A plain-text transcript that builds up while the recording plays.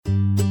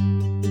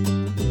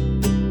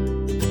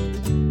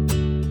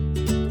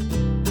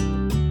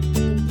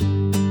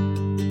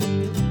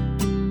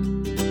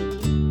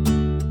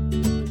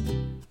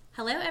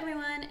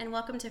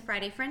to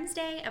Friday Friends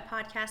Day, a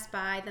podcast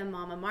by the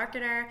Mama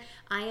Marketer.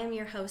 I am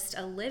your host,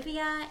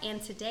 Olivia,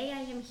 and today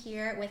I am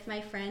here with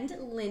my friend,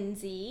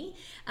 Lindsey.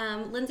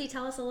 Lindsey,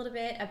 tell us a little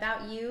bit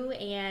about you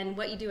and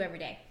what you do every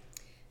day.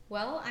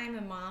 Well, I'm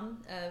a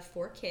mom of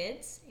 4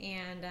 kids,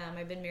 and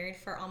I've been married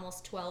for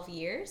almost 12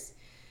 years.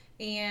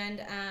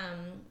 And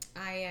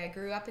I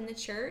grew up in the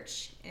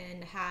church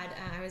and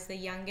I was the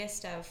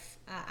youngest of,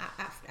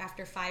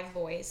 after 5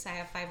 boys. I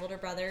have 5 older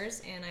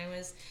brothers, and I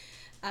was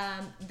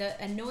the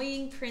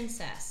annoying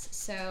princess.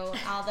 So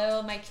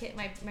although my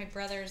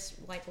brothers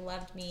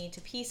loved me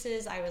to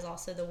pieces, I was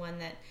also the one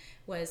that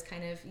was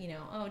kind of,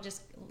 oh,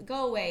 just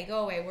go away.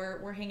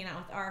 We're hanging out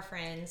with our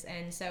friends.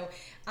 And so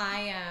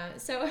I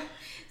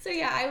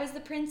was the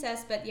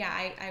princess, but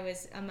yeah, I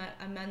was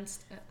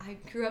I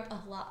grew up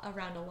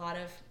around a lot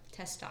of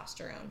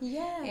testosterone.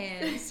 Yeah.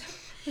 And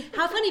so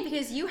how funny,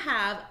 because you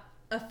have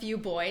a few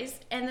boys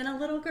and then a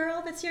little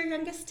girl that's your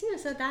youngest too.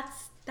 So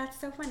that's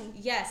so funny.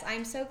 Yes,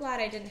 I'm so glad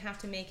I didn't have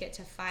to make it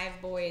to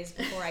 5 boys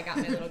before I got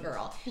my little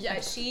girl. Yes.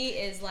 But she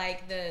is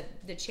like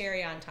the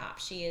cherry on top.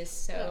 She is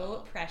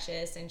so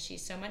precious, and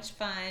she's so much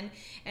fun.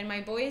 And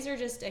my boys are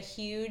just a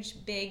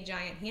huge, big,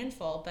 giant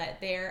handful, but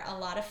they're a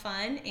lot of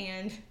fun,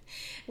 and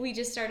we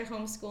just started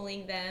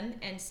homeschooling them.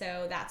 And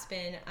so that's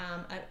been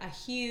a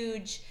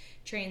huge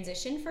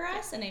transition for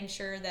us, and I'm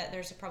sure that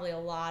there's probably a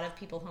lot of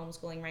people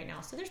homeschooling right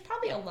now. So there's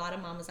probably a lot of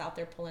mamas out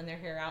there pulling their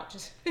hair out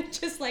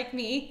just like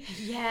me.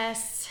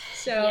 Yes.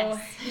 So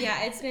yes.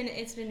 Yeah,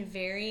 it's been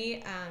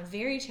very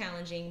very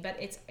challenging, but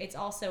it's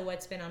also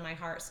what's been on my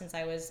heart since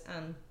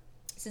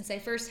I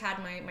first had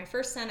my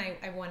first son.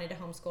 I wanted to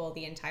homeschool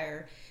the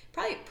entire,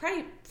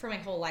 probably for my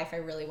whole life. I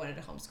really wanted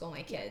to homeschool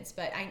my kids,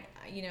 but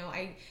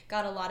I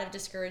got a lot of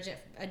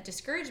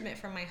discouragement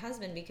from my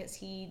husband because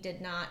he did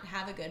not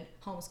have a good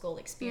homeschool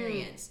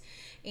experience,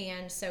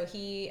 and so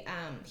he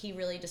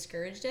really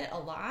discouraged it a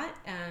lot.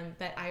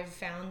 But I've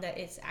found that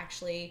it's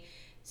actually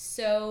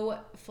so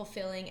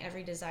fulfilling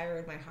every desire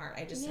of my heart.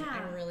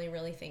 I'm really,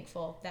 really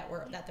thankful that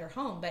they're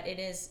home, but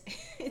it's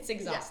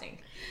exhausting.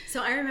 Yeah.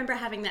 So I remember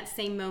having that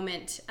same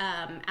moment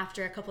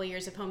after a couple of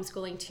years of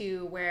homeschooling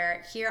too,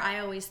 where here I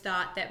always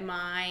thought that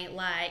my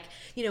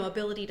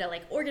ability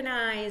to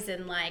organize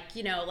and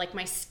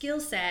my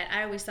skill set,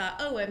 I always thought,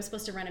 oh, I'm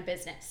supposed to run a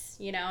business,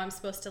 I'm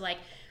supposed to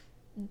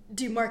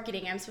do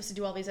marketing, I'm supposed to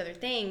do all these other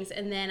things.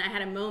 And then I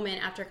had a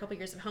moment after a couple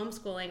years of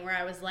homeschooling where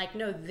I was like,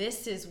 no,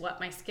 this is what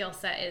my skill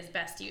set is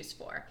best used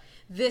for.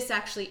 This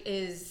actually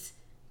is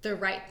the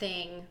right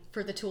thing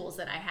for the tools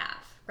that I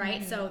have, right?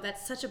 Mm-hmm. So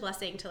that's such a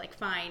blessing to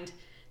find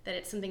that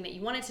it's something that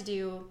you wanted to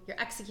do, you're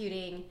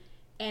executing,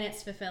 and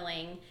it's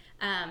fulfilling.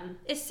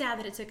 It's sad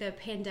that it took a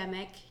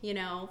pandemic,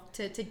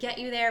 to get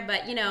you there.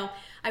 But,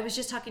 I was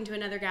just talking to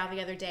another gal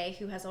the other day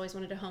who has always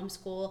wanted to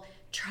homeschool,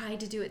 tried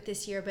to do it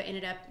this year, but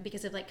ended up,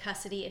 because of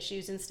custody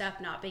issues and stuff,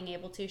 not being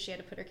able to. She had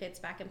to put her kids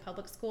back in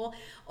public school,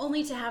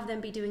 only to have them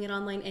be doing it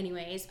online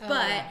anyways. Oh,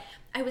 but yeah.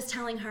 I was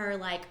telling her,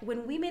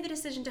 when we made the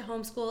decision to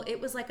homeschool,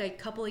 it was a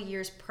couple of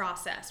years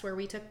process where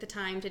we took the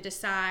time to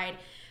decide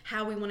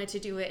how we wanted to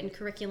do it and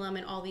curriculum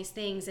and all these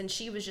things, and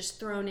she was just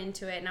thrown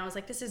into it, and I was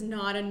like, this is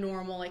not a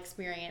normal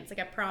experience.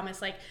 I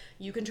promise,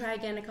 you can try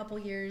again a couple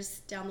years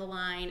down the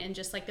line, and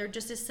just there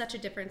just is such a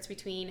difference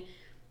between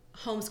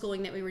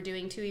homeschooling that we were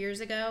doing 2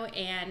 years ago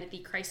and the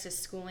crisis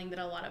schooling that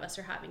a lot of us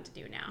are having to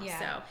do now. Yeah.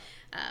 So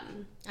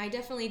I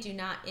definitely do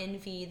not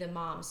envy the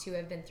moms who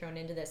have been thrown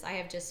into this. I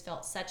have just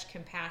felt such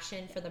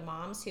compassion for the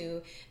moms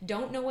who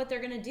don't know what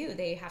they're going to do.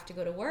 They have to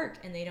go to work,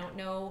 and they don't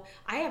know.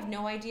 I have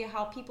no idea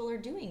how people are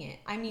doing it.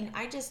 I mean,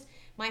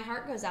 my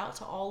heart goes out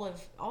to all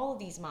of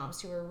these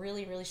moms who are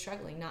really, really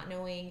struggling, not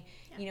knowing,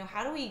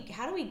 how do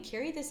we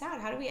carry this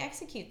out? How do we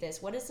execute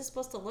this? What is this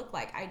supposed to look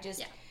like?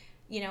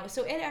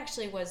 So it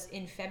actually was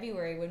in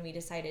February when we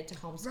decided to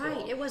homeschool.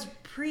 Right, it was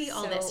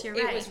all this, you're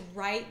right. It was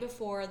right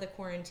before the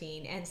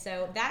quarantine. And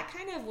so that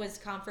kind of was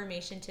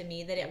confirmation to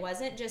me that it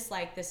wasn't just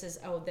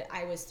that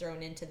I was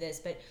thrown into this,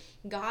 but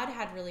God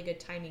had really good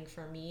timing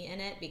for me in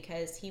it,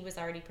 because he was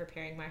already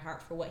preparing my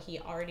heart for what he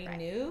already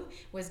knew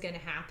was going to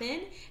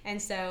happen. And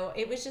so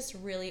it was just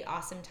really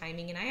awesome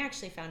timing. And I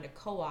actually found a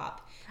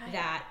co-op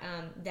that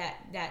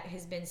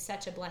has been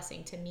such a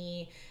blessing to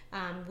me.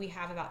 We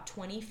have about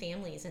 20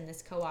 families in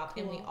this co-op,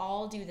 and we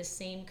all do the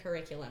same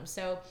curriculum.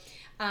 So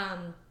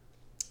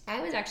I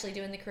was actually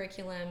doing the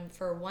curriculum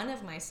for one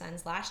of my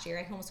sons last year.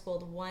 I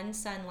homeschooled one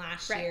son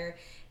last year,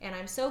 and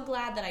I'm so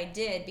glad that I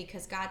did,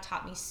 because God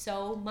taught me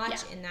so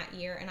much in that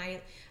year, and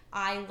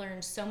I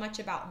learned so much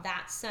about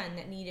that son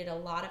that needed a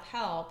lot of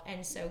help,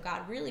 and so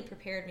God really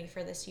prepared me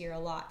for this year a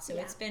lot. So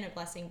it's been a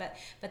blessing.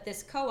 But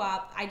this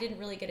co-op, I didn't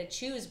really get to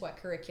choose what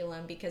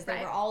curriculum, because they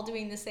were all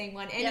doing the same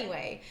one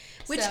anyway.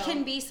 Which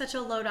can be such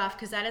a load off,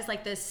 because that is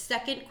the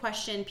second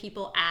question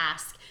people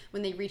ask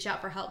when they reach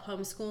out for help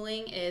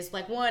homeschooling is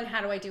 1, how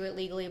do I do it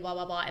legally, blah,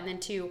 blah, blah, and then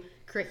 2,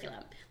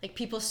 curriculum. Like,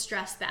 people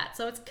stress that.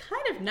 So it's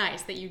kind of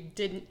nice that you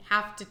didn't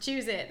have to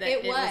choose it, that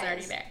it was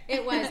already there.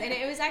 It was. And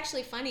it was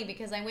actually funny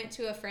because I went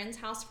to a friend's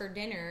house for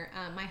dinner.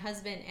 My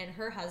husband and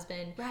her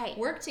husband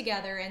worked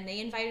together, and they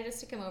invited us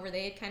to come over.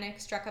 They had kind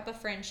of struck up a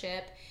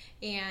friendship,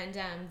 and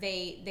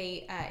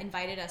they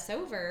invited us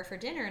over for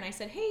dinner. And I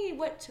said, hey,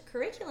 what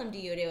curriculum do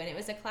you do? And it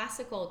was a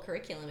classical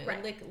curriculum.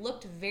 It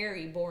looked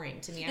very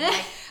boring to me.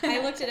 I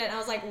looked at it and I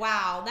was like,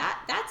 wow,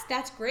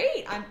 that's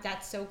great.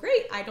 That's so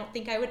great. I don't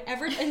think I would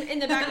ever, in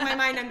the back of my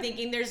mind, I'm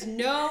thinking there's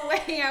no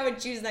way I would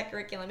choose that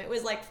curriculum. It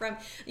was like from,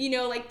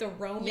 like the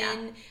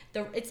Roman,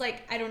 it's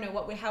like, I don't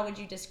know, how would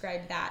you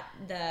describe that?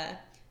 The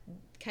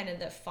kind of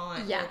the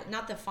font,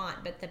 not the font,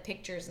 but the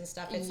pictures and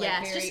stuff. It's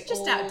like very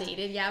just old,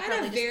 outdated. Yeah,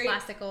 probably just very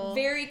classical.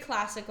 Very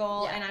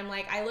classical. Yeah. And I'm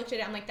like, I looked at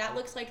it, I'm like, that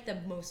looks like the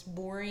most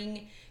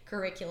boring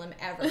curriculum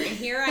ever. And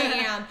here I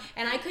am,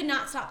 and I could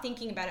not stop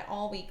thinking about it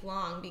all week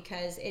long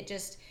because it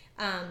just,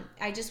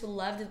 I just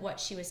loved what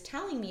she was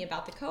telling me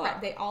about the co-op.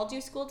 Right. They all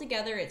do school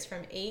together. It's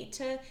from 8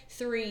 to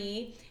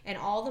 3, and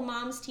all the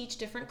moms teach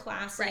different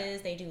classes.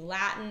 Right. They do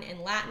Latin,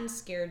 and Latin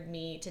scared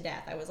me to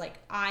death. I was like,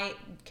 I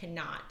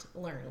cannot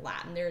learn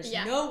Latin. There's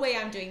no way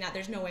I'm doing that.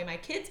 There's no way my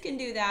kids can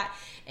do that.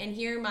 And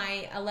here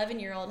my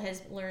 11-year-old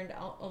has learned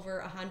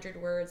over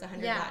 100 words,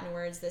 100 Latin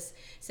words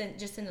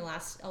just in the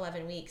last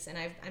 11 weeks, and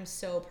I'm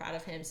so proud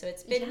of him. So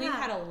it's been, we've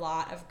had a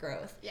lot of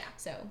growth. Yeah.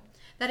 So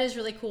that is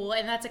really cool,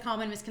 and that's a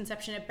common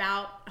misconception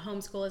about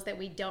homeschool, is that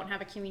we don't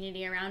have a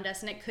community around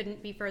us, and it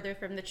couldn't be further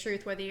from the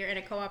truth, whether you're in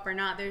a co-op or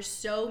not. There's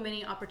so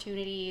many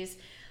opportunities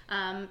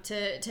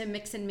to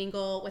mix and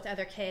mingle with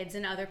other kids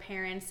and other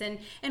parents, and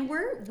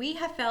we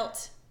have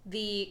felt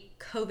the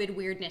COVID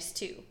weirdness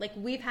too. Like,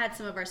 we've had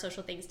some of our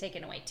social things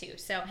taken away too.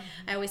 So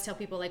I always tell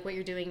people, like, what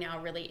you're doing now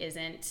really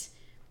isn't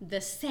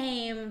the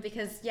same,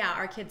 because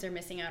our kids are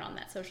missing out on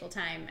that social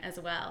time as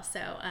well.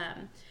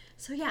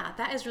 So yeah,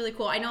 that is really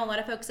cool. I know a lot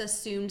of folks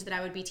assumed that I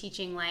would be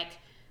teaching like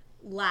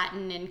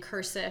Latin and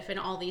cursive and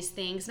all these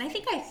things, and I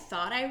think I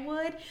thought I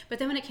would, but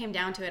then when it came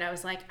down to it, I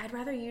was like, I'd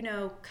rather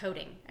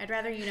coding. I'd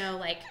rather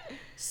like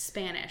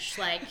Spanish,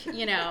 like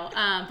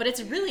but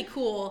it's really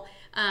cool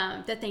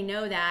that they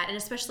know that, and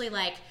especially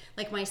like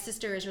my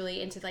sister is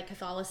really into like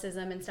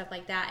Catholicism and stuff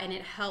like that, and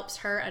it helps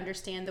her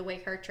understand the way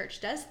her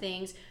church does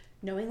things,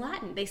 knowing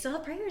Latin. They still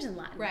have prayers in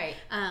Latin. Right.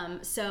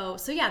 So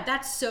yeah,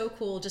 that's so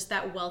cool, just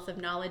that wealth of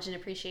knowledge and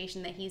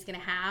appreciation that he's going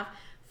to have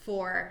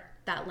for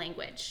that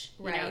language.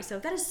 You know? So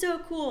that is so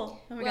cool.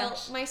 Oh my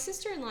gosh. My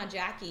sister-in-law,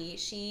 Jackie,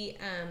 she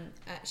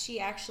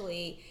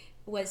actually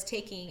was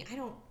taking,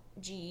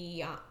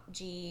 she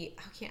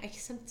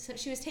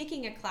was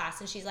taking a class,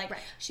 and she's like,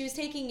 she was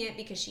taking it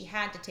because she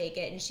had to take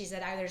it, and she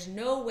said, there's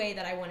no way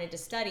that I wanted to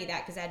study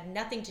that because it had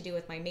nothing to do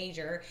with my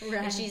major.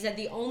 And she said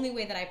the only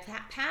way that I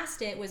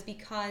passed it was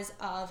because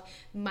of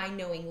my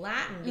knowing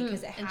Latin,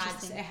 because it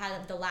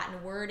had the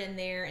Latin word in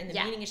there, and the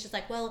meaning is just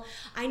like, well,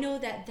 I know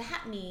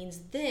that means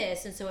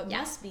this, and so it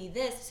must be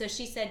this. So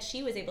she said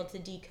she was able to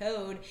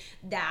decode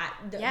that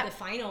the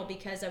final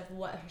because of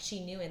what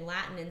she knew in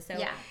Latin. And so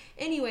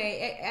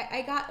anyway,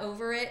 I got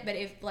over it, but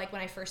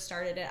when I first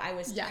started it, I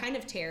was kind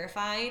of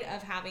terrified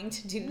of having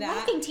to do that.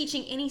 I think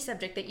teaching any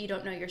subject that you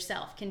don't know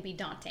yourself can be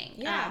daunting.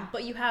 Yeah.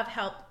 But you have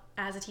help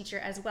as a teacher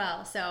as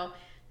well, so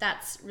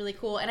that's really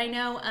cool. And I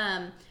know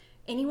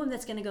anyone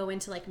that's going to go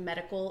into like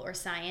medical or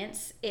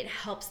science, it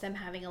helps them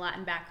having a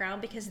Latin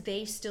background, because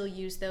they still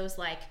use those,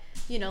 like,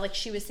 like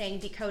she was saying,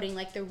 decoding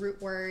like the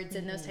root words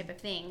and those type of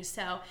things.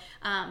 So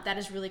that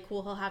is really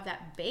cool. He'll have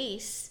that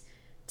base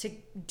to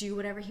do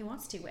whatever he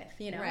wants to with,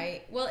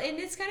 Right. Well, and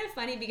it's kind of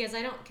funny because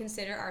I don't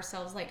consider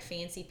ourselves like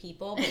fancy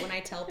people, but when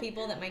I tell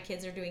people that my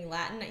kids are doing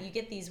Latin, you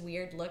get these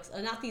weird looks,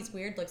 not these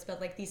weird looks, but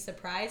like these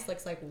surprise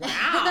looks, like,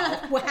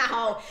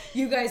 wow,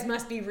 you guys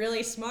must be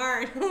really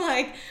smart.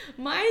 Like,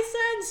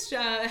 my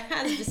son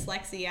has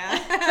dyslexia.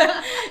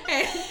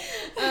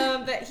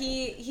 But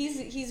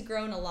he's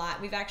grown a lot.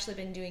 We've actually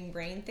been doing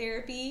brain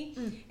therapy,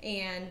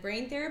 and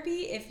brain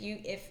therapy,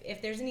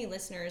 if there's any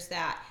listeners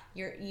that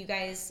you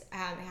guys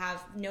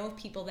know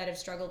people that have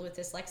struggled with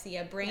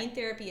dyslexia, brain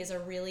therapy is a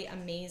really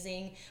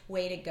amazing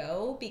way to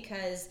go,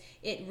 because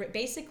it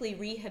basically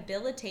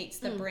rehabilitates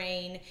the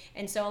brain.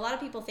 And so a lot of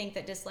people think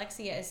that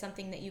dyslexia is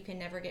something that you can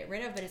never get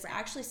rid of, but it's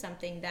actually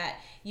something that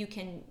you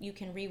can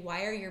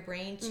rewire your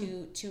brain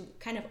to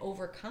kind of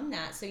overcome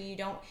that, so you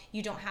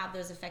don't have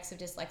those effects of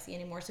dyslexia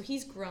anymore. So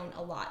he's grown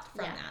a lot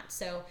from that.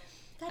 So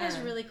that is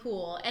really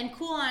cool, and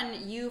cool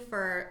on you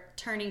for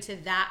turning to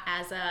that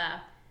as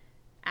a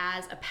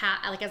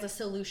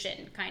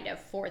solution kind of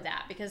for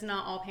that, because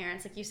not all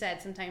parents, like you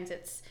said, sometimes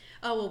it's,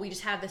 we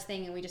just have this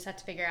thing and we just have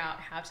to figure out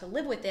how to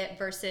live with it,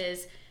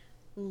 versus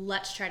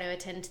let's try to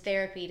attend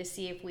therapy to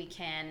see if we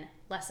can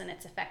lessen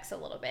its effects a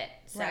little bit.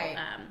 So,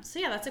 so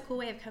yeah, that's a cool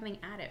way of coming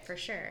at it for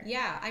sure.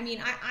 Yeah. I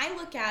mean, I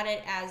look at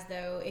it as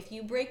though if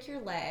you break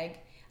your leg,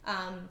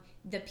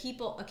 The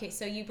people, okay,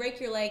 so you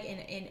break your leg,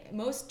 and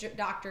most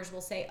doctors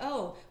will say,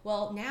 oh,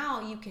 well, now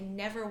you can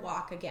never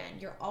walk again.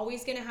 You're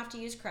always going to have to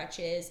use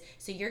crutches.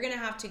 So you're going to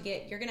have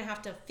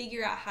to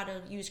figure out how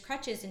to use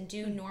crutches and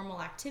do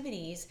normal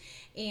activities.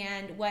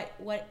 And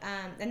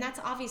and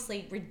that's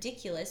obviously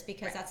ridiculous,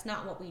 because that's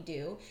not what we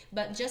do.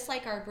 But just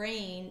like our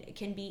brain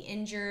can be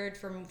injured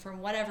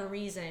from whatever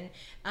reason,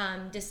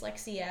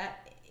 dyslexia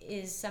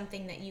is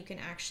something that you can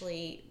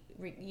actually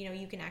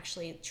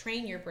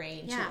train your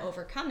brain to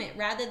overcome it,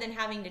 rather than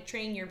having to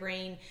train your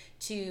brain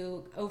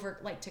to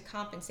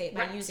compensate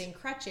by using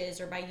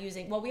crutches, or by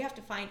using, we have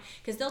to find,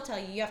 because they'll tell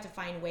you have to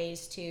find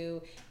ways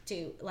to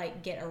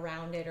like get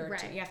around it, or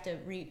you have to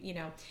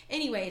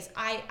anyways,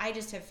 I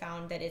just have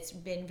found that it's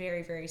been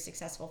very, very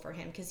successful for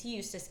him, because he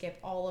used to skip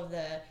all of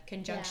the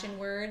conjunction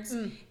words,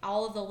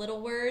 all of the little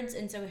words,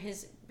 and so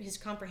his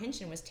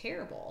comprehension was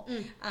terrible.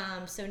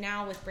 So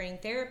now with brain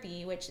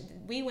therapy, which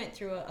we went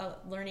through a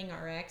Learning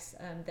RX,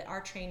 that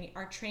our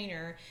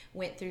trainer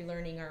went through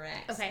Learning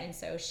RX, and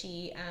so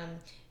she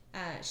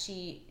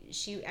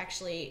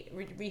actually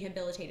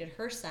rehabilitated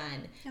her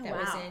son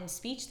was in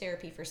speech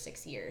therapy for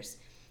 6 years.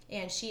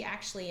 And she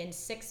actually, in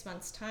 6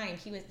 months' time,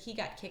 he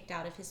got kicked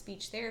out of his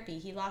speech therapy.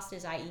 He lost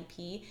his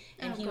IEP,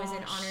 and he was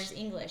in honors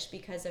English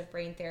because of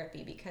brain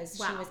therapy, because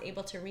she was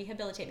able to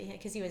rehabilitate him,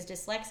 because he was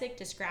dyslexic,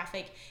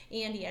 dysgraphic,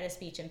 and he had a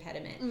speech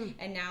impediment.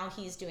 And now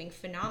he's doing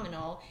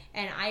phenomenal.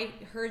 And I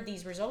heard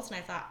these results, and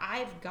I thought,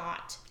 I've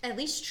got at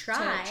least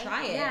try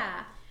it.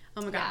 Yeah.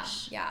 Oh my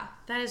gosh. Yeah.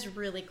 That is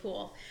really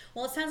cool.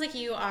 Well, it sounds like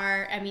you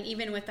are,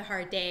 even with the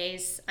hard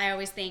days, I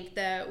always think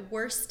the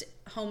worst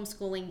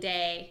homeschooling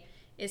day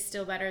is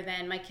still better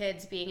than my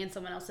kids being in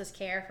someone else's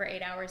care for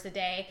 8 hours a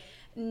day.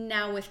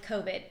 Now with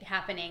COVID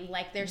happening,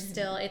 like there's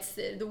still, it's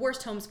the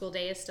worst homeschool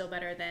day is still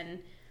better than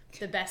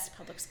the best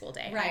public school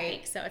day, I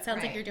think. So it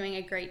sounds like you're doing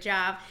a great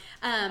job.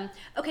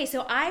 Okay,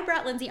 so I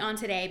brought Lindsey on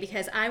today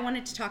because I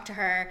wanted to talk to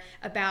her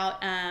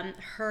about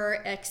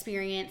her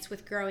experience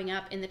with growing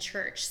up in the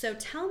church. So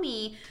tell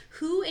me,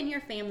 who in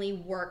your family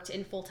worked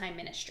in full-time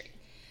ministry?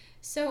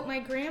 So my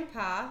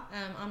grandpa,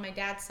 on my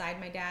dad's side,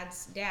 my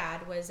dad's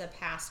dad was a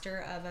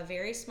pastor of a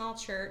very small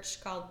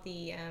church called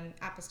the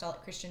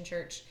Apostolic Christian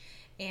Church,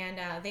 and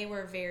they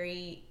were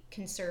very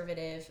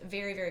conservative,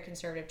 very, very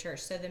conservative church.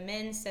 So the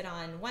men sit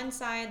on one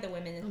side, the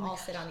women all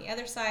sit on the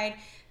other side.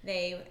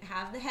 They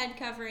have the head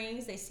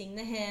coverings, they sing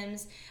the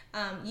hymns.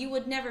 You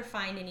would never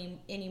find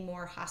any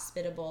more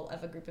hospitable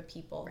of a group of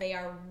people. They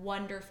are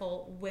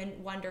wonderful,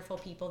 wonderful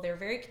people. They're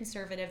very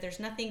conservative.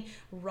 There's nothing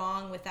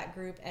wrong with that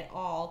group at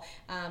all.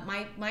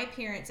 My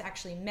parents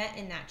actually met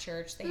in that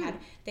church.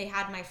 They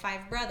had my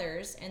 5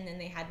 brothers, and then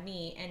they had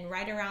me. And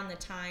right around the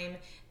time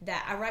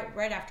that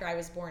right after I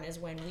was born is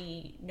when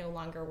we no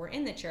longer were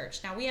in the church.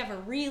 Now we have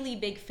a really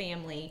big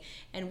family,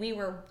 and we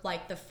were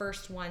like the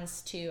first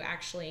ones to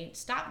actually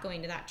stop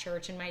going to that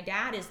church. And my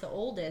dad is the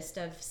oldest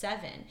of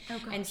 7.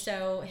 And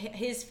so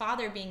his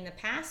father being the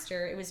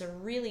pastor, it was a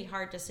really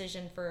hard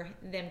decision for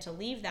them to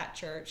leave that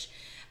church.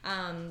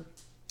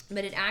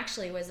 But it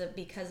actually was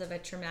because of a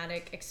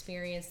traumatic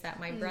experience that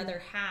my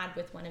brother had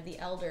with one of the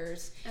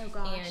elders. Oh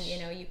gosh.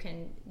 And you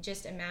can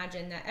just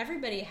imagine that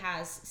everybody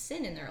has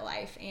sin in their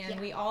life, and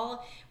we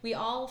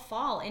all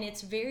fall, and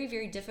it's very,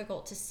 very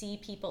difficult to see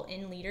people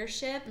in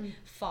leadership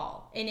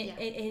fall. And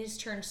it has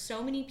turned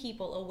so many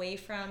people away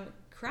from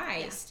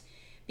Christ.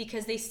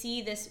 Because they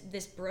see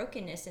this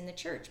brokenness in the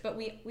church. But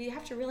we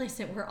have to realize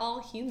that we're all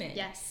human.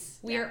 Yes.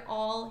 We are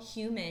all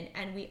human,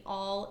 and we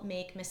all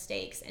make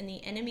mistakes. And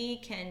the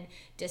enemy can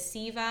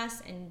deceive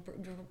us and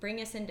bring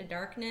us into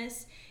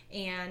darkness.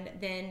 And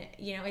then,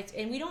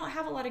 and we don't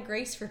have a lot of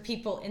grace for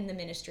people in the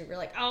ministry. We're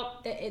like, oh,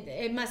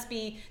 it must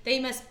be,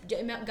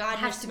 God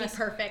has to be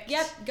perfect.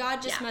 Yep,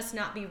 God just must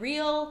not be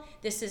real.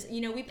 This is,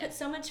 we put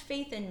so much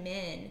faith in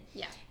men.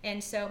 Yeah.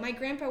 And so my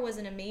grandpa was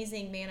an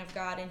amazing man of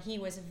God, and he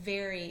was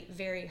very,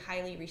 very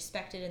highly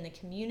respected in the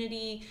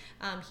community.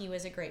 He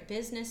was a great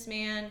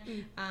businessman.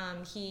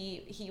 He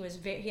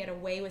had a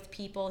way with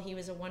people. He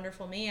was a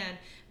wonderful man.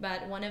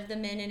 But one of the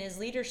men in his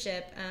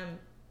leadership,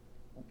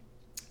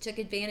 took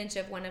advantage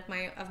of one of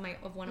my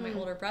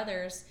older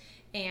brothers,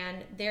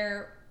 and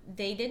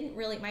they didn't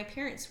really, my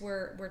parents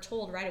were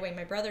told right away,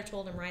 my brother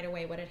told them right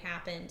away what had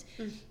happened,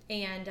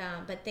 and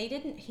but they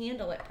didn't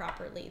handle it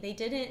properly. They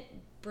didn't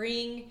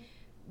bring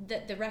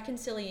the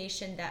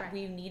reconciliation that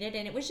we needed,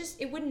 and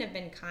it wouldn't have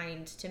been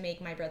kind to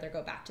make my brother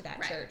go back to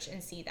that church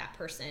and see that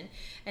person.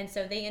 And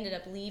so they ended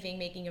up leaving,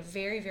 making a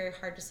very, very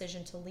hard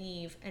decision to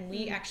leave, and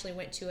we actually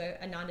went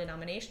to a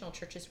non-denominational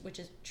church, which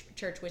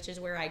is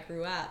where I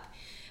grew up.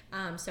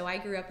 So I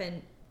grew up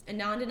in a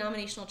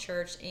non-denominational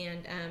church,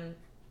 and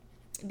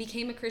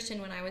became a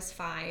Christian when I was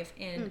 5.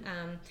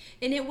 And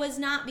it was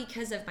not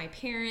because of my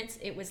parents.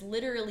 It was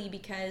literally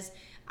because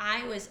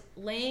I was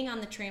laying on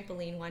the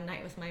trampoline one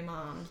night with my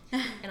mom,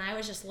 and I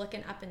was just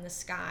looking up in the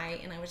sky,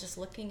 and I was just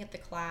looking at the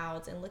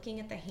clouds and looking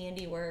at the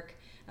handiwork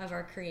of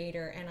our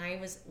Creator. And I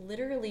was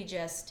literally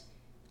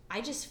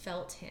I just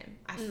felt Him.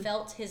 I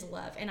felt His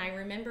love. And I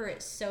remember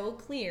it so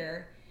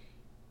clear.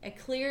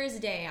 clear as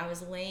day, I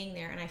was laying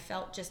there and I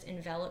felt just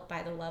enveloped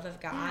by the love of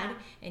God. Yeah.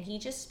 And he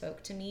just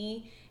spoke to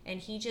me, and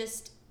he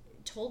just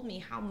told me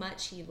how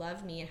much he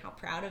loved me and how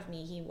proud of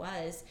me he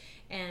was.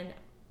 And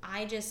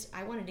I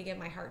wanted to give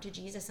my heart to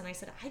Jesus, and I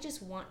said, I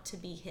just want to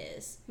be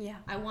his. Yeah.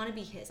 I want to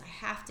be his. I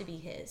have to be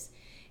his.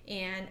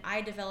 And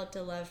I developed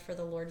a love for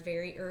the Lord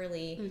very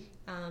early.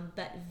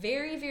 But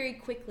very, very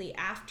quickly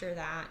after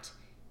that,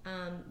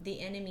 the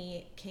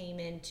enemy came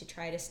in to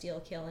try to steal,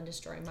 kill, and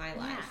destroy my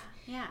life.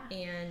 Yeah.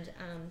 And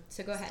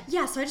so go ahead.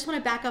 Yeah, so I just want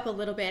to back up a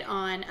little bit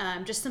on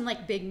just some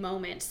like big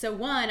moments. So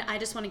one, I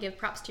just want to give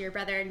props to your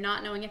brother,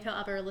 not knowing if he'll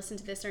ever listen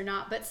to this or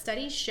not, but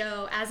studies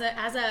show as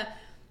a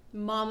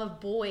mom of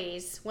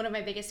boys, one of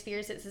my biggest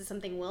fears is that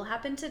something will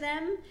happen to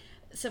them,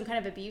 some kind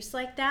of abuse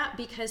like that,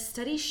 because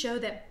studies show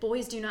that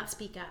boys do not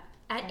speak up.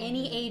 At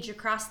any age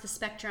across the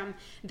spectrum,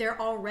 they're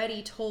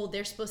already told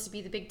they're supposed to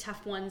be the big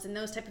tough ones, and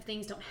those type of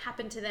things don't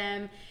happen to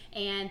them,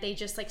 and they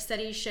just, like,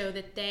 studies show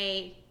that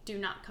they do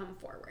not come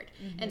forward.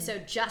 And so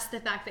just the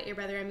fact that your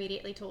brother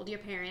immediately told your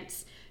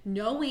parents,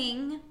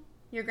 knowing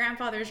your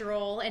grandfather's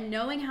role and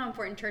knowing how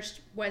important church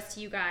was to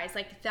you guys,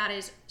 like, that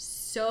is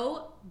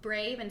so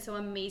brave and so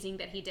amazing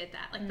that he did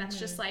that. Like, that's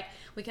just like,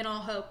 we can all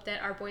hope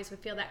that our boys would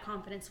feel that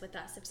confidence with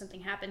us if something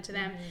happened to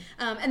them.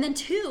 And then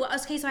two,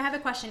 okay, so I have a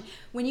question.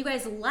 When you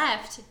guys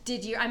left,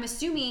 I'm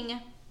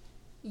assuming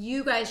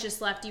you guys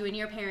just left, you and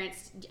your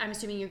parents, I'm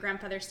assuming your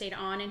grandfather stayed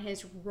on in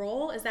his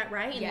role, is that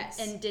right? And, Yes.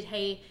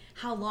 And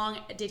how long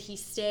did he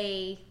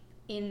stay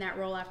in that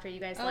role after you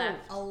guys left?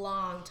 A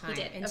long time.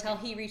 He did. Until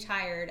Okay. he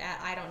retired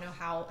at, I don't know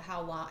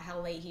how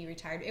late he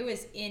retired. It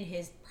was in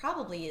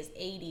probably his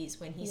 80s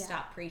when he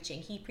stopped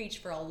preaching. He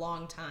preached for a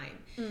long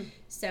time.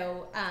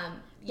 So,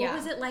 yeah. What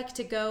was it like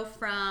to go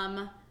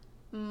from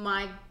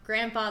my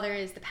grandfather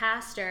is the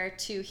pastor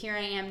to here I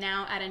am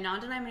now at a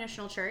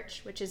non-denominational church,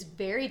 which is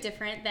very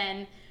different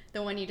than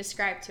the one you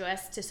described to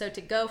us,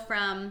 to go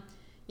from,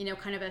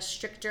 kind of a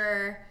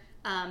stricter,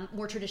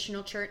 more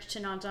traditional church to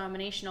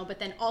non-denominational, but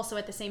then also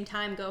at the same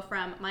time go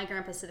from my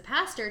grandpa's to the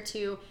pastor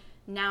to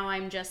now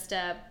I'm just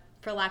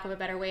for lack of a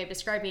better way of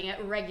describing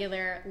it,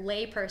 regular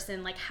lay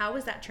person. Like, how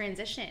was that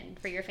transition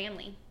for your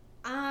family?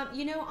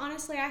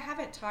 Honestly, I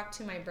haven't talked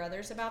to my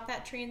brothers about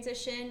that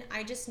transition.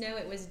 I just know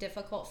it was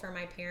difficult for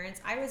my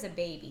parents. I was a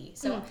baby.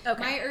 So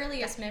my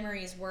earliest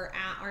memories were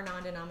at our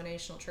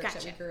non-denominational church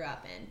that we grew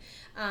up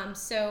in.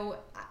 So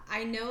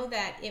I know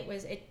that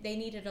they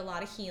needed a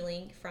lot of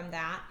healing from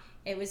that.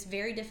 It was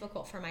very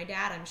difficult for my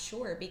dad, I'm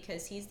sure,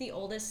 because he's the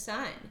oldest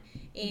son.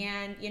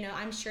 And,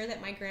 I'm sure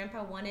that my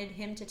grandpa wanted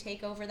him to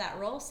take over that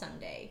role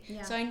someday.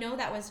 Yeah. So I know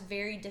that was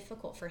very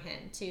difficult for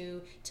him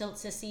to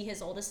see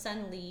his oldest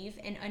son leave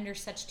and under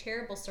such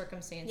terrible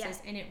circumstances.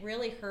 Yeah. And it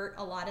really hurt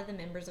a lot of the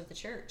members of the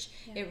church.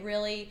 Yeah. It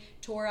really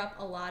tore up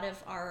a lot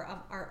of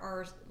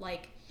our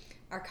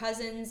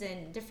cousins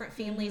and different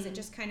families. It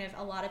just kind of,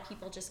 a lot of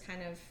people just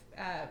kind of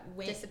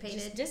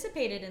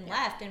dissipated and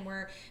left, and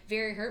were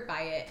very hurt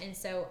by it. And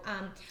so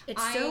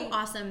it's so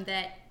awesome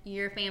that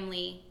your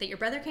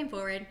brother came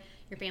forward,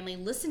 your family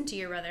listened to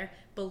your brother,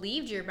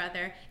 believed your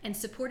brother, and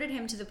supported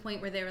him to the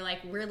point where they were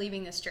like, we're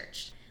leaving this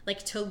church.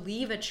 Like, to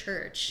leave a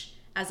church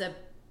as a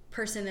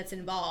person that's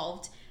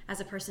involved,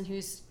 as a person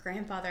whose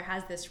grandfather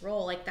has this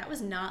role, like, that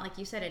was not, like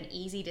you said, an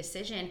easy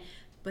decision,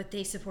 but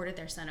they supported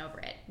their son over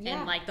it. Yeah.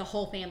 And like the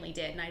whole family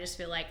did. And I just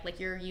feel like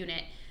your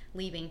unit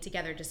leaving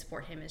together to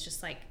support him is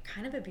just like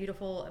kind of a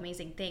beautiful,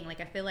 amazing thing. Like,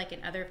 I feel like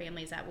in other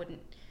families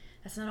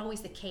that's not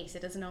always the case.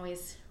 It doesn't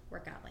always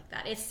work out like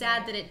that. It's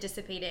sad that it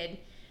dissipated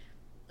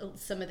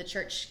some of the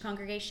church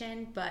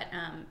congregation, but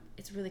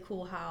it's really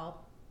cool how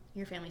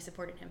your family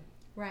supported him.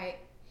 Right.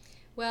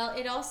 Well,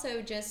 it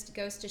also just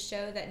goes to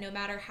show that no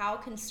matter how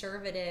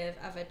conservative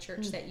of a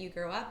church that you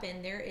grow up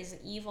in, there is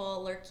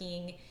evil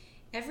lurking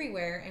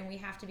everywhere, and we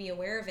have to be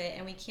aware of it,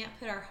 and we can't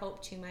put our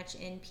hope too much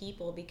in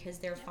people because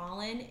they're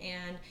fallen.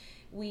 And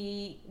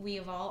we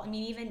have all,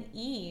 even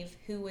Eve,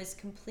 who was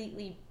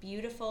completely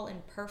beautiful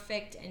and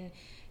perfect, and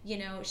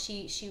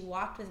she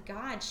walked with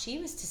God, she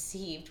was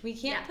deceived. We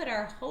can't put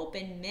our hope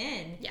in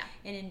men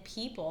and in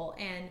people.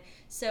 And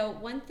so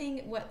one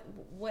thing,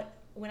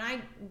 when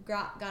I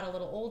got a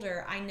little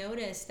older, I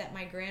noticed that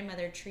my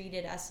grandmother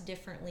treated us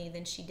differently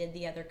than she did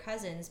the other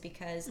cousins,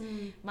 because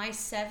my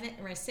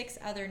 6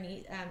 other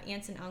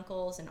aunts and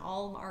uncles and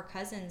all of our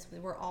cousins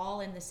were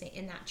all in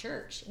that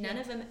church.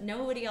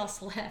 Nobody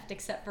else left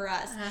except for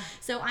us.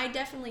 So I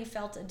definitely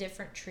felt a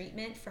different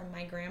treatment from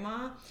my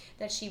grandma,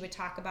 that she would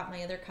talk about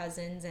my other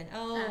cousins and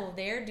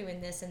they're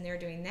doing this and they're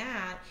doing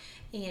that.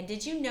 And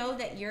did you know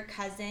that your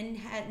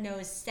cousin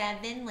knows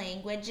 7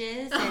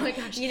 languages? Oh my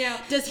gosh.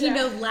 Does he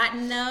know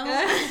Latin though?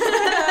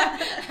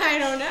 I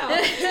don't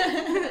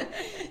know.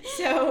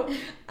 So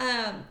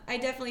I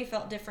definitely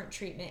felt different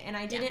treatment, and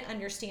I didn't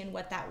understand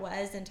what that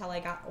was until I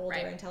got older,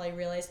 until I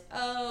realized,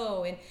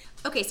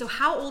 Okay, so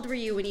how old were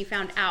you when you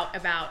found out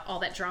about all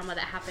that drama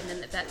that happened,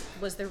 and that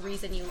was the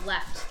reason you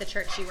left the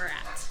church you were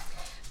at?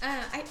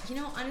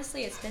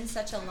 Honestly, it's been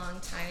such a long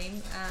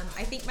time.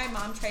 I think my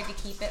mom tried to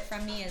keep it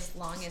from me as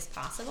long as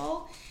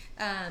possible.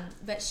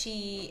 But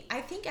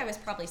I think I was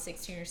probably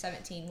 16 or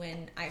 17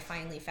 when I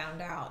finally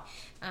found out.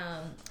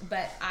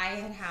 But I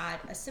had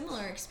a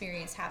similar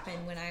experience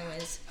happen when I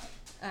was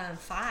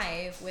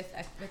 5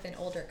 with an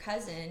older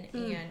cousin,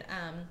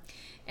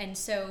 and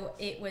so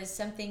it was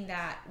something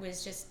that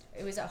was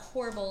it was a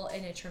horrible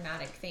and a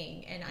traumatic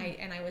thing, and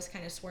I was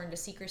kind of sworn to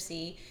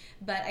secrecy.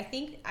 But I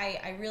think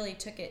I really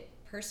took it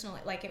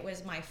personally, like it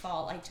was my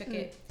fault. I took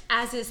it.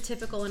 As is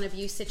typical in an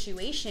abuse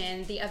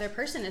situation, the other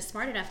person is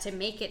smart enough to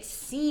make it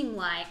seem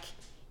like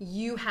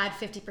you had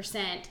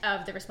 50%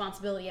 of the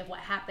responsibility of what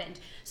happened.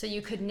 So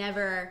you could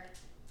never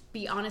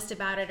be honest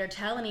about it or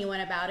tell anyone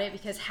about it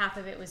because half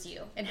of it was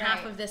you and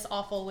half of this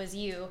awful was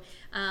you.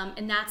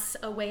 And that's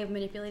a way of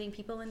manipulating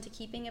people into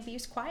keeping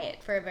abuse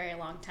quiet for a very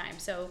long time.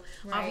 So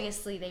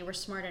obviously they were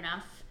smart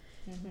enough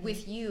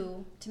with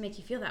you to make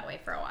you feel that way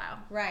for a while.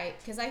 Right,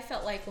 because I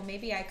felt like, well,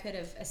 maybe I could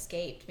have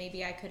escaped.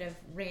 Maybe I could have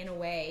ran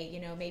away.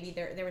 You know, maybe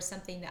there was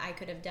something that I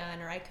could have done,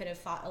 or I could have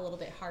fought a little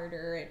bit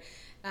harder.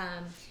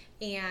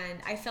 And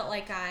I felt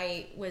like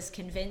I was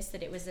convinced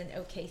that it was an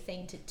okay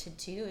thing to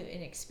do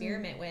and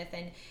experiment with.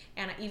 And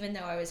even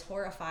though I was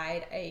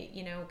horrified, I,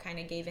 kind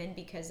of gave in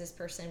because this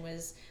person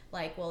was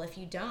like, well, if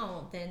you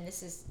don't, then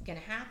this is going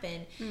to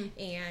happen.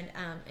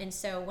 And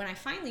so when I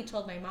finally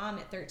told my mom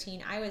at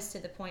 13, I was to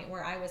the point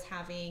where I was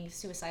having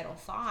suicidal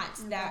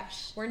thoughts that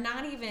were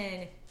not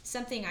even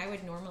something I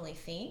would normally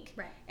think.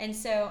 Right. And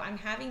so I'm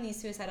having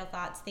these suicidal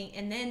thoughts,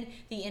 and then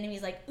the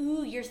enemy's like,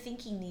 ooh, you're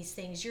thinking these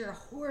things. You're a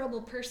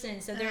horrible person.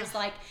 So there's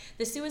like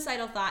the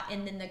suicidal thought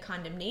and then the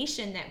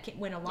condemnation that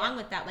went along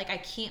with that. Like, I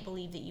can't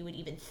believe that you would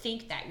even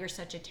think that. You're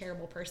such a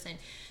terrible person.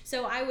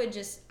 So I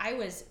was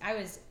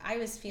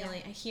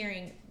feeling,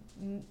 hearing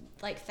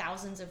like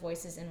thousands of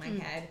voices in my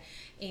head,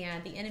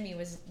 and the enemy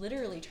was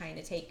literally trying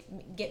to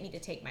get me to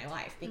take my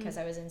life because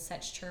I was in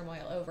such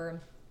turmoil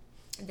over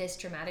this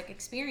traumatic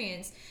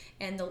experience.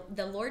 And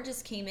the Lord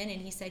just came in and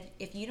he said,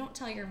 if you don't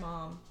tell your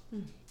mom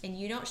and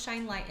you don't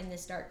shine light in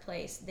this dark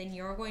place, then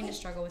you're going to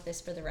struggle with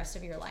this for the rest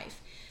of your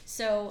life.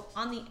 So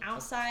on the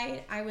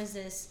outside, I was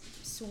this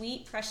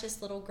sweet,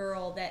 precious little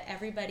girl that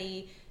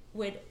everybody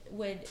would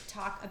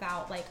talk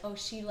about, like, oh,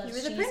 she loves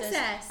Jesus. You were the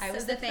princess. I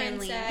was the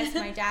princess.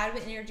 My dad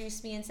would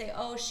introduce me and say,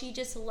 oh, she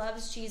just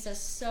loves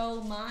Jesus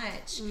so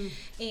much.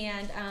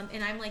 And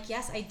I'm like,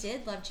 yes, I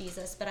did love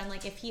Jesus, but I'm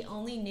like, if he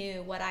only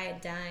knew what I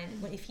had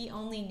done, if he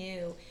only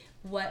knew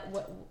what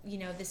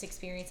this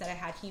experience that I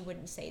had, he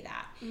wouldn't say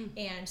that.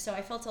 And so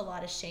I felt a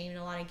lot of shame and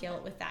a lot of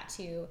guilt with that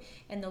too.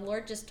 And the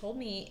Lord just told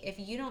me, if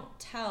you don't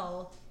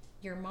tell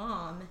your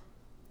mom,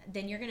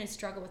 then you're going to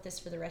struggle with this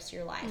for the rest of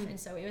your life. And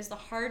so it was the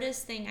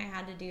hardest thing I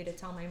had to do to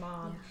tell my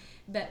mom.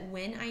 But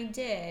when I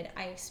did,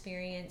 I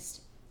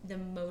experienced the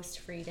most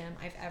freedom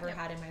I've ever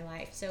had in my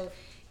life. So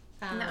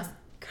and that was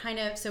kind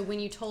of, so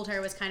when you told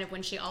her, was kind of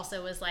when she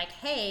also was like,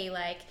 hey,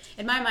 like,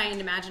 in my mind,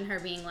 imagine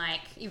her being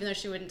like, even though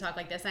she wouldn't talk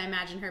like this, I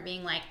imagine her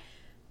being like,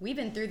 we've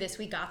been through this,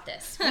 we got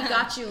this, we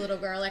got you, little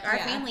girl. Like, our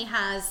family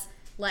has,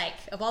 like,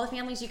 of all the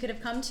families you could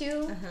have come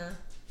to,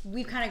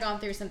 we've kind of gone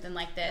through something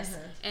like this,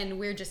 and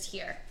we're just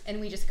here, and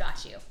we just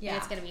got you, and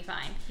it's gonna be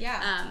fine.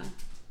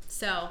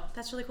 So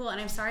that's really cool,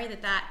 and I'm sorry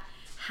that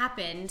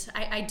happened.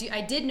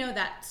 I did know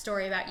that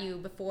story about you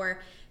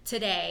before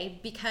today,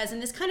 because,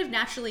 and this kind of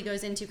naturally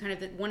goes into kind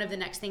of one of the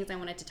next things I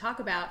wanted to talk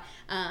about.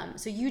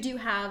 So you do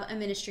have a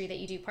ministry that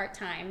you do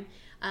part-time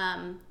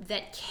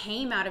that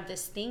came out of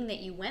this thing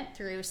that you went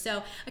through.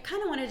 So I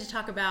kind of wanted to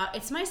talk about,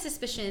 it's my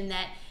suspicion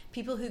that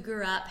people who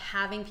grew up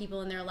having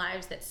people in their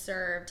lives that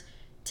served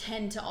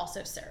tend to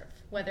also serve,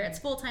 whether it's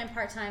full-time,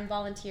 part-time,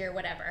 volunteer,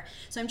 whatever.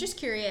 So I'm just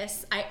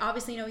curious, I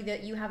obviously know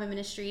that you have a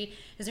ministry.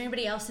 Is there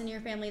anybody else in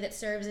your family that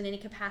serves in any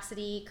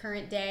capacity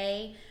current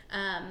day?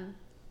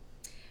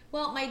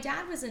 Well, my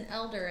dad was an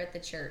elder at the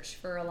church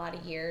for a lot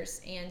of years,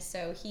 and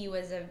so he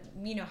was a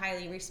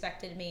highly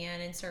respected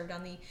man and served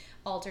on the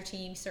altar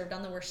team, served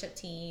on the worship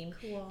team.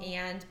 Cool.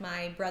 And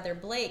my brother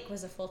Blake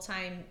was a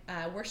full-time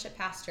worship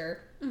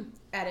pastor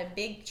at a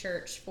big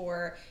church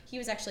he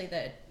was actually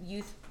the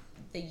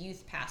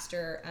youth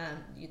pastor,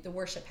 the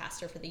worship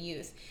pastor for the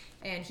youth,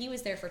 and he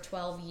was there for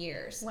 12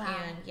 years. Wow.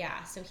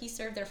 And so he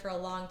served there for a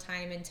long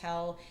time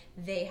until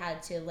they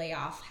had to lay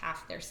off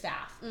half their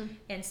staff.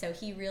 And so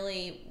he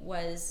really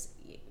was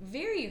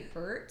very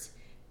hurt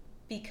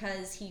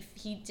because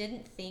he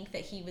didn't think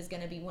that he was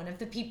going to be one of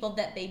the people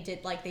that they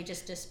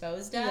just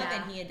disposed of,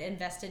 and he had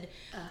invested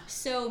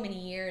so many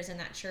years in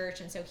that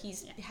church, and so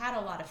he's had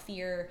a lot of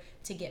fear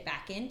to get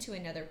back into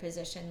another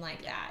position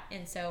like that.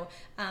 And so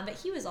but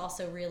he was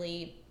also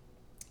really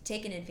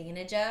taken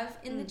advantage of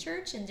in the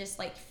church, and just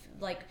like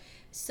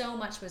so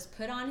much was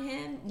put on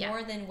him,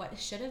 more than what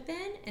should have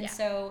been. And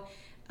so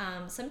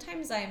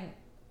sometimes I'm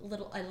a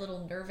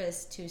little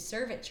nervous to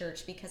serve at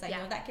church because I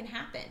know that can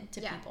happen to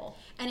people.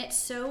 And it's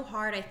so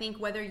hard, I think,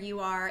 whether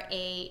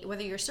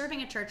you're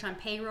serving a church on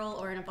payroll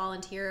or in a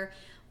volunteer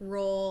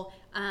role,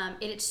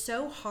 it's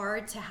so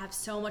hard to have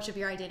so much of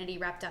your identity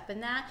wrapped up in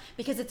that,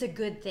 because it's a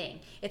good thing.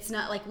 It's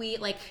not like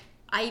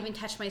I even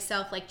catch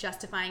myself like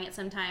justifying it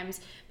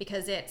sometimes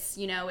because it's,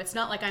 you know, it's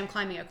not like I'm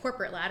climbing a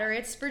corporate ladder.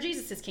 It's for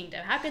Jesus's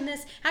kingdom. How can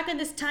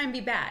this time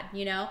be bad,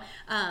 you know?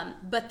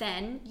 But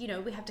then, you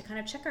know, we have to kind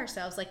of check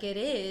ourselves. Like, it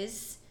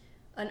is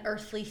an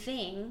earthly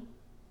thing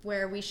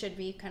where we should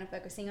be kind of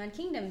focusing on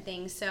kingdom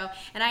things. So,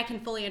 and I can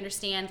fully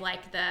understand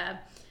like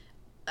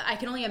I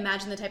can only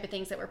imagine the type of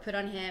things that were put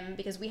on him,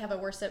 because we have a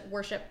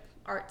worship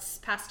arts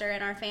pastor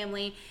in our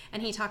family,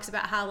 and he talks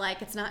about how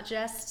like it's not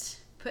just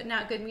putting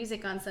out good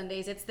music on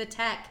Sundays, it's the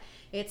tech,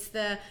 it's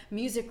the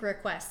music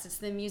requests, it's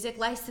the music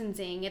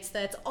licensing, it's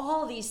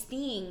all these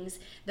things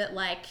that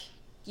like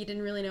you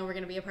didn't really know were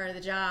going to be a part of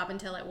the job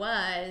until it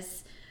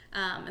was.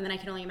 And then I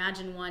can only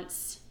imagine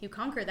once you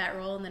conquer that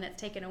role and then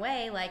it's taken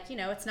away, like, you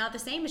know, it's not the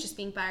same as just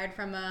being fired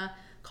from a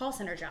call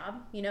center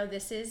job. You know,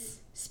 this is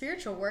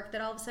spiritual work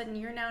that all of a sudden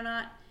you're now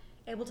not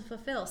able to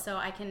fulfill. So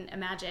I can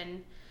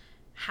imagine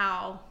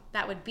how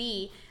that would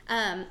be.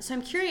 So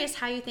I'm curious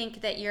how you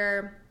think that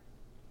your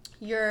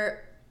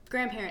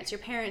grandparents, your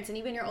parents, and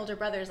even your older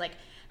brothers, like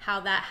how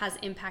that has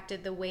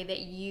impacted the way that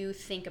you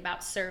think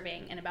about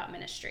serving and about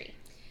ministry.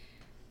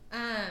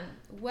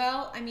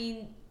 Well, I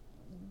mean,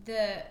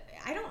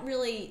 I don't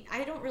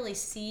really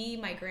see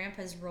my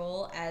grandpa's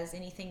role as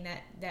anything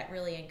that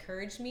really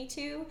encouraged me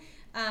to.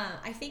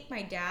 I think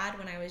my dad,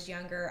 when I was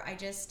younger, I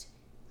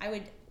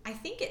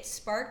think it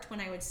sparked when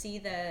I would see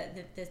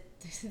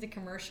the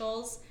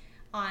commercials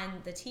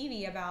on the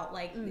TV about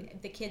like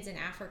the kids in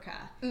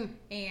Africa,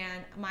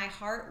 and my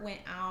heart went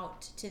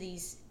out to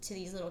these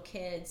little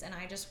kids, and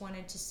I just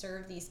wanted to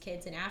serve these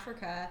kids in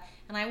Africa,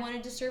 and I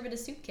wanted to serve at a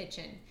soup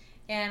kitchen.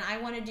 And I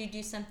wanted to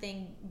do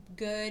something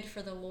good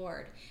for the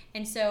Lord.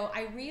 And so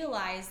I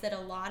realized that a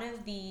lot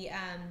of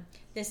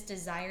this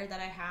desire that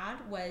I had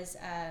was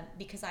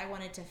because I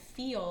wanted to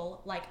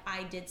feel like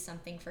I did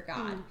something for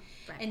God.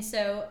 Right. And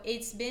so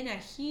it's been a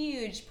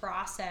huge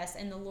process,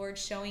 and the Lord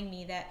showing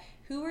me that,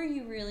 who are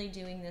you really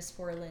doing this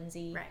for,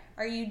 Lindsey? Right.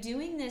 Are you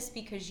doing this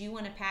because you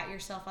want to pat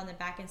yourself on the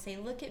back and say,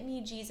 look at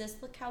me, Jesus,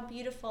 look how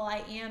beautiful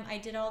I am. I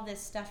did all this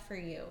stuff for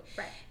you.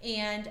 Right.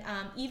 And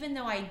even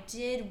though I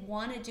did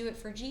want to do it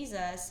for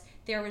Jesus,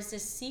 there was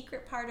this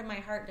secret part of my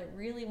heart that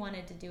really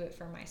wanted to do it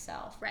for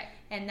myself. Right.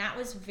 And that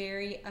was a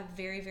very,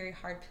 very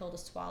hard pill to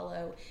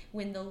swallow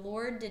when the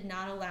Lord did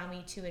not allow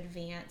me to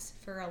advance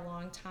for a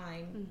long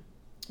time,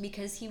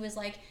 because he was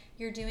like,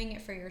 you're doing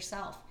it for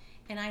yourself.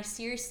 And I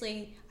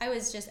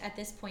was just at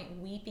this point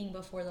weeping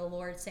before the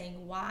Lord,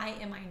 saying, why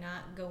am I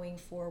not going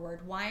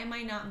forward? Why am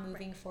I not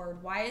moving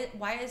forward? Why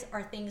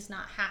are things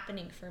not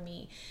happening for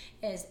me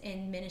as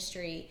in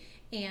ministry?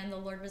 And the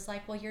Lord was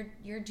like, well,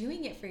 you're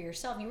doing it for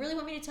yourself. You really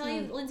want me to tell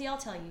you? Lindsey, I'll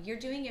tell you. You're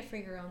doing it for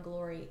your own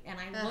glory. And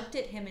I looked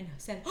at him and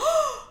said,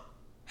 oh,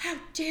 how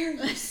dare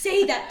you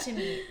say that to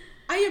me?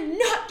 I am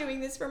not doing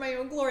this for my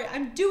own glory.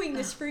 I'm doing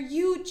this for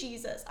you,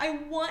 Jesus. I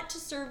want to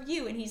serve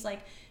you. And he's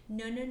like,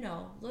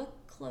 no, look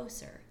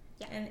closer.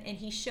 Yeah. And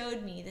he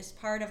showed me this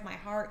part of my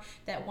heart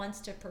that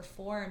wants to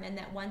perform, and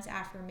that wants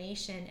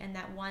affirmation, and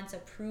that wants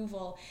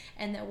approval,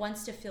 and that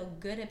wants to feel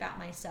good about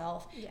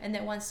myself, and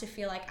that wants to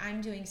feel like I'm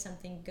doing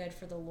something good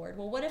for the Lord.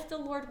 Well, what if the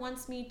Lord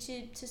wants me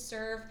to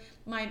serve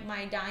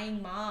my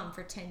dying mom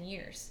for 10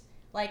 years?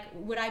 Like,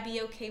 would I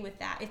be okay with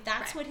that? If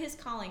that's what his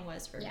calling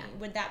was for me,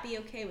 would that be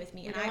okay with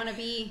me? We don't want to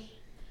be...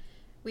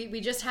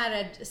 We just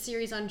had a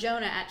series on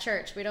Jonah at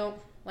church. I don't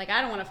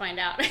want to find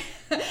out.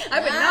 I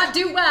would not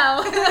do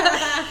well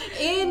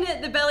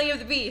in the belly of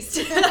the beast.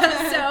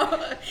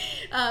 So,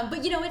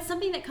 but, you know, it's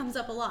something that comes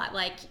up a lot.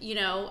 Like, you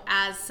know,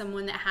 as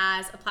someone that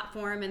has a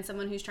platform and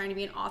someone who's trying to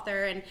be an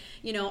author, and,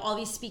 you know, all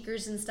these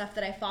speakers and stuff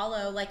that I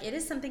follow, like, it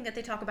is something that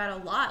they talk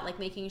about a lot, like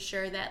making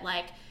sure that,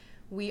 like,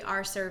 we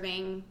are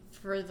serving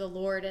for the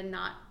Lord and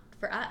not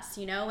for us,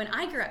 you know. And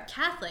I grew up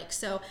Catholic,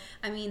 so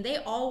I mean, they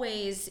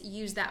always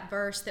use that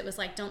verse that was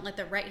like, don't let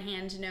the right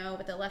hand know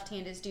what the left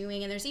hand is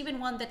doing. And there's even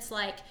one that's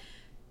like,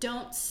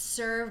 don't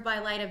serve by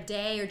light of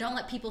day, or don't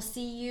let people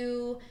see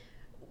you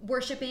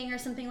worshiping, or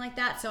something like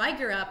that. So I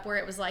grew up where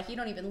it was like, you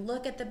don't even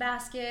look at the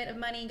basket of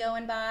money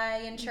going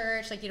by in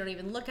church. Like, you don't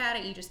even look at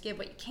it. You just give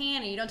what you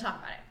can and you don't talk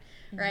about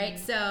it. Right.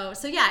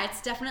 So yeah,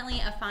 it's definitely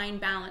a fine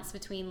balance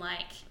between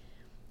like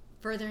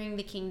furthering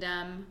the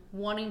kingdom,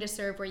 wanting to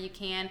serve where you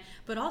can,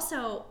 but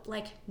also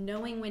like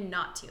knowing when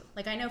not to.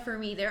 Like, I know for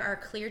me, there are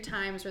clear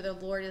times where the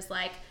Lord is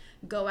like,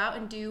 go out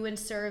and do and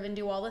serve and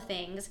do all the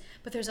things.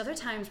 But there's other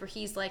times where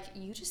he's like,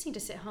 you just need to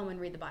sit home and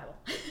read the Bible.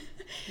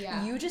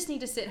 Yeah. You just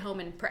need to sit home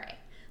and pray.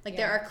 Like,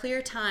 there are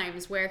clear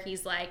times where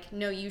he's like,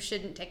 no, you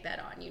shouldn't take that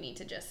on. You need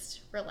to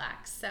just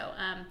relax. So,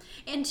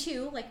 and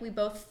two, like we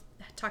both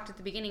talked at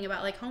the beginning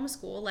about like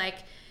homeschool, like,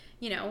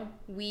 you know,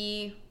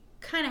 we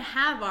kind of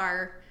have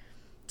our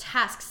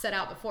tasks set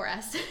out before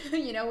us.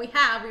 You know, we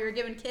were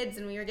given kids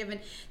and we were given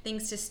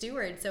things to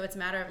steward. So it's a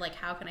matter of like,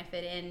 how can I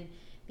fit in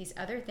these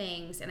other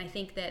things? And I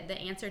think that the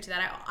answer to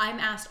that, I'm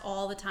asked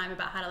all the time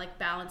about how to like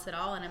balance it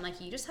all. And I'm like,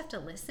 you just have to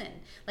listen.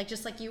 Like,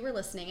 just like you were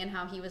listening, and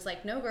how he was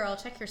like, no girl,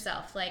 check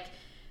yourself. Like,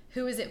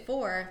 who is it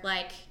for?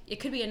 Like, it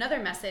could be another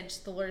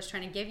message the Lord is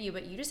trying to give you,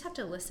 but you just have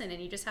to listen,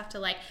 and you just have to,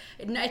 like,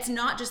 it's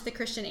not just the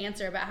Christian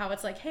answer about how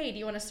it's like, hey, do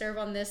you want to serve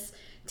on this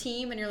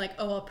team? And you're like,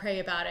 oh, I'll pray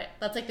about it.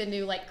 That's like the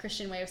new, like,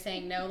 Christian way of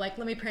saying no. Like,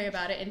 let me pray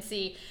about it and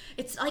see.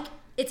 It's like,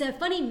 it's a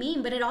funny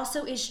meme, but it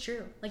also is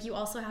true. Like, you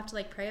also have to,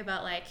 like, pray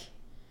about, like,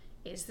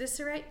 is this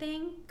the right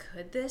thing?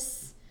 Could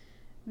this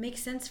make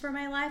sense for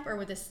my life? Or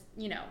would this,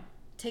 you know,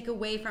 take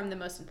away from the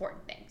most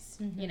important things,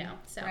 you know?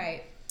 So,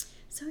 right.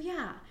 So,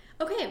 yeah.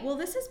 Okay, well,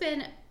 this has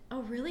been a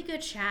really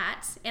good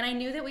chat, and I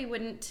knew that we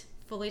wouldn't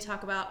fully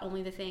talk about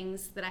only the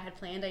things that I had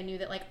planned. I knew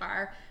that, like,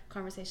 our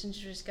conversations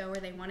should just go where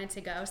they wanted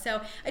to go.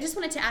 So I just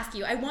wanted to ask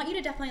you, I want you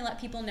to definitely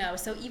let people know.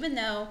 So even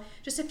though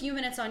just a few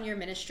minutes on your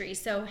ministry,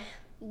 so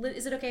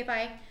is it okay if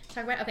I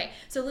talk about it? Okay,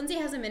 so Lindsey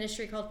has a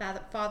ministry called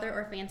Father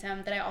or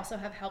Phantom that I also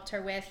have helped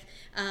her with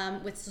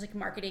like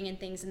marketing and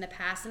things in the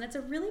past, and it's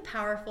a really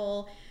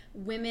powerful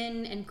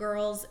women and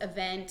girls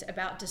event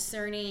about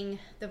discerning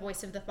the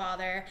voice of the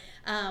Father,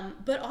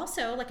 but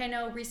also, like, I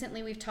know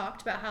recently we've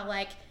talked about how,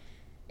 like,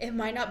 it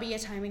might not be a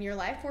time in your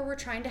life where we're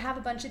trying to have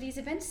a bunch of these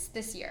events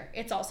this year.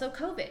 It's also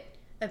COVID.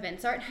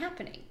 Events aren't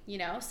happening, you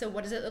know? So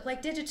what does it look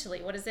like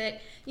digitally? What is it,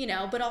 you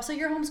know? But also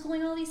you're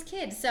homeschooling all these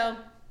kids. So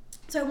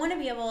I want to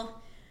be able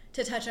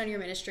to touch on your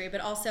ministry, but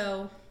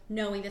also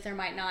knowing that there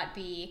might not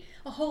be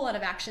a whole lot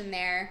of action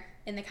there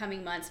in the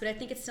coming months. But I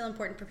think it's still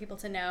important for people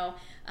to know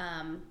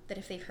that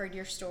if they've heard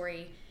your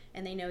story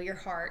and they know your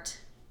heart,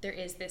 there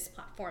is this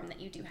platform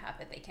that you do have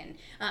that they can.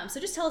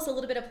 So just tell us a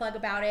little bit of plug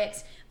about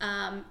it,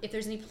 if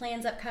there's any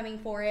plans upcoming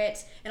for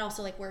it, and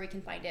also, like, where we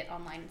can find it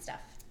online and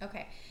stuff.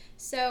 Okay.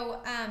 So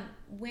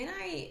when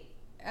I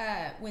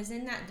was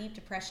in that deep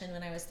depression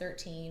when I was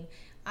 13,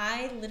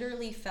 I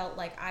literally felt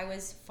like I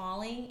was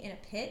falling in a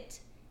pit,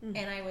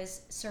 and I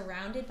was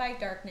surrounded by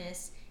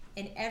darkness,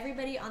 and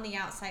everybody on the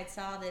outside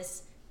saw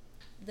this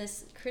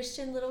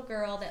Christian little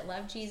girl that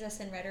loved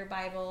Jesus and read her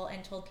Bible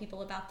and told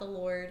people about the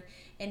Lord.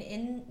 And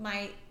in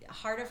my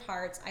heart of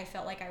hearts, I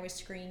felt like I was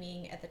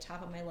screaming at the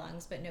top of my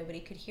lungs, but nobody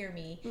could hear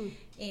me.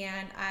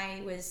 And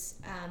I was,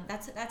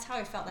 that's how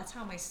I felt. That's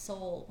how my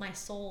soul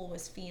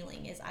was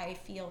feeling, is I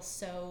feel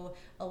so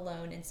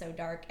alone and so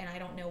dark, and I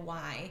don't know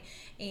why.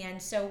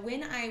 And so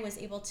when I was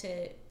able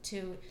to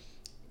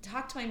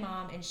talk to my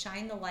mom and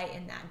shine the light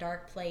in that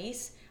dark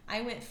place,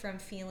 I went from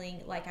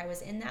feeling like I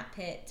was in that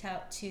pit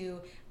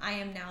to I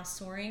am now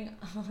soaring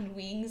on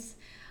wings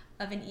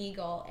of an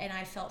eagle, and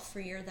I felt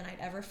freer than I'd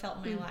ever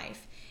felt in my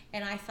life.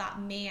 And I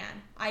thought, man,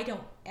 I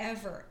don't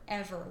ever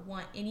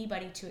want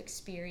anybody to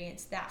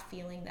experience that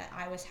feeling that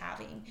I was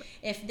having.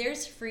 If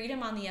there's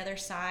freedom on the other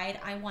side,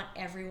 I want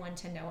everyone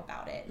to know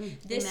about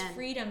it. This Amen.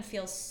 Freedom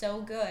feels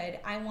so good.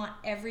 I want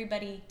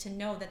everybody to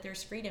know that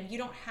there's freedom. You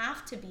don't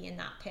have to be in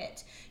that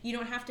pit. You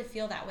don't have to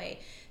feel that way.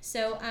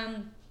 So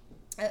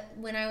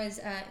when I was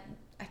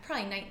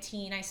probably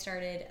 19, I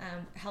started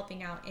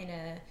helping out in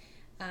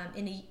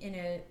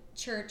a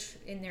church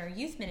in their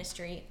youth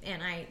ministry,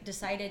 and I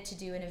decided to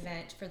do an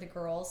event for the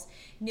girls,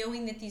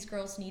 knowing that these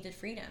girls needed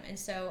freedom. And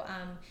so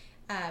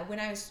when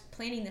I was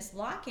planning this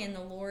lock-in,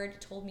 the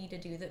Lord told me to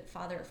do the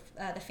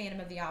Phantom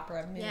of the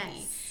Opera movie.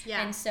 Yes,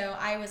 yeah. And so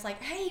I was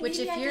like, hey, which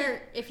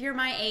if you're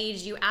my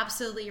age, you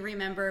absolutely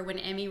remember when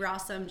Emmy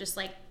Rossum just,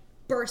 like,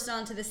 burst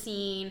onto the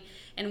scene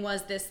and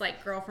was this,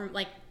 like, girl from,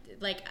 like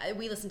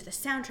we listened to the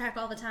soundtrack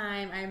all the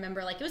time. I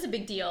remember, like, it was a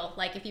big deal,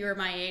 like, if you were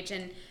my age.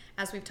 And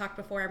as we've talked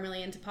before, I'm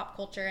really into pop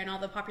culture and all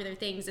the popular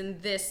things,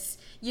 and this,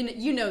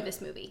 you know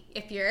this movie.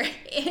 If you're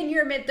in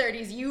your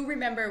mid-30s, you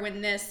remember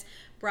when this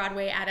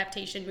Broadway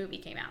adaptation movie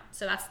came out.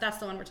 So that's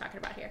the one we're talking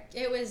about here.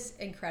 It was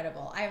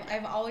incredible.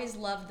 I've always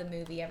loved the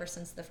movie ever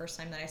since the first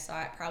time that I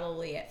saw it,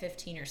 probably at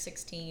 15 or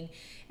 16,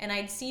 and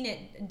I'd seen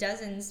it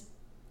dozens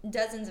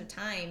of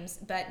times,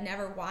 but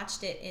never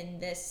watched it in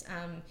this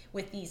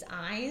with these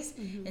eyes.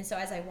 And so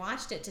as I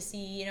watched it to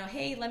see,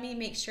 hey, let me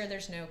make sure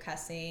there's no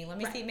cussing, let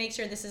me make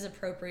sure this is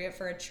appropriate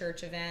for a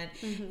church event,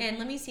 and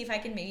let me see if I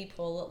can maybe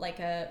pull, like,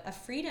 a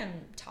freedom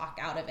talk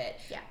out of it.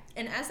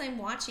 And as I'm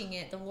watching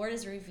it, the Lord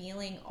is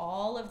revealing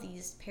all of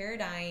these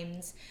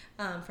paradigms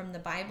from the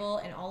Bible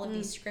and all of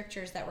these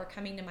scriptures that were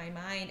coming to my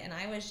mind, and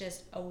I was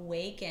just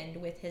awakened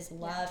with His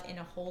love in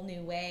a whole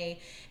new way.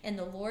 And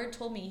the Lord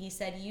told me, He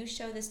said, you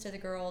show this to the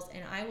girls,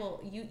 and I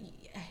will,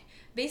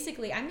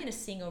 basically, I'm going to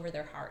sing over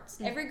their hearts.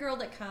 Every girl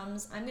that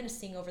comes, I'm going to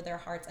sing over their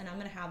hearts, and I'm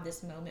going to have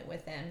this moment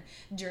with them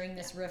during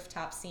this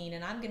rooftop scene,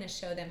 and I'm going to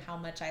show them how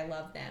much I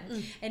love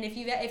them. And if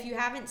you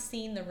haven't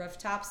seen the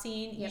rooftop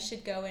scene, you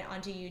should go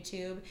onto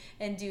YouTube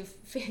and do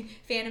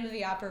Phantom of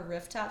the Opera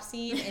rooftop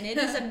scene, and it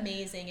is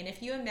amazing. And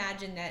if you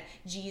imagine that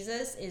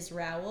Jesus is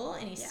Raoul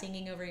and He's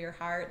singing over your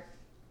heart,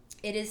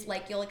 it is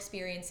like you'll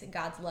experience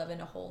God's love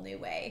in a whole new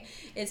way.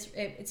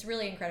 It's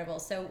really incredible.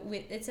 So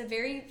it's a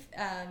very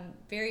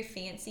very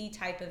fancy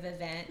type of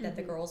event that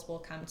the girls will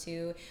come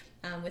to,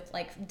 with,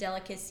 like,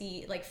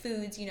 delicacy, like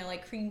foods,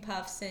 like cream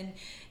puffs and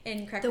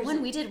crackers. The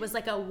one we did was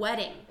like a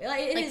wedding.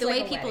 Like the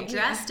way people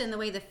dressed and the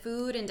way the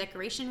food and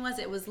decoration was,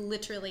 it was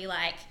literally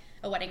like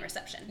a wedding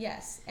reception.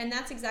 Yes, and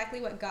that's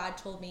exactly what God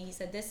told me. He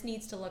said, this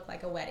needs to look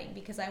like a wedding,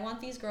 because I want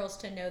these girls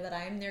to know that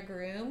I am their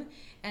groom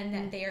and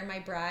that they are my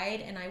bride,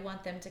 and I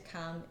want them to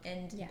come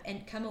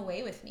and come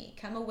away with me.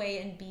 Come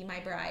away and be my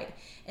bride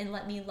and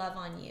let me love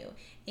on you.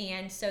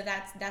 And so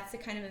that's the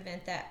kind of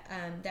event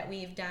that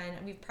we've done.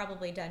 We've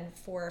probably done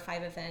 4 or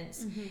 5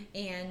 events,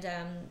 and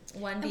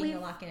one being a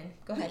lock-in.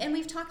 Go ahead. And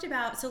we've talked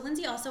about, so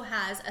Lindsey also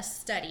has a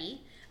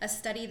study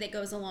that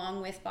goes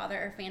along with Father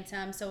or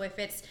Phantom. So if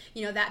it's,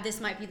 that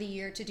this might be the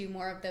year to do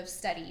more of those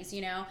studies,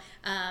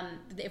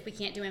 if we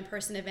can't do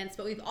in-person events.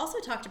 But we've also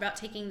talked about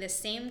taking this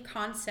same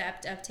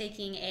concept of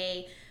taking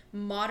a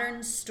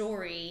modern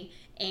story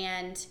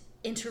and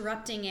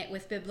interrupting it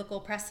with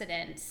biblical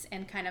precedents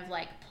and kind of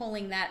like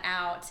pulling that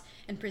out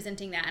and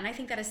presenting that. And I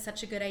think that is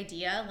such a good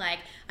idea. Like,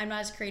 I'm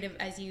not as creative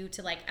as you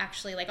to like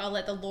actually like, I'll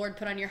let the Lord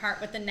put on your heart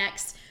what the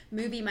next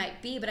movie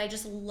might be, but I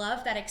just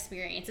love that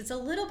experience. It's a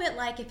little bit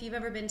like if you've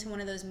ever been to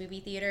one of those movie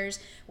theaters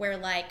where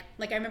like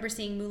I remember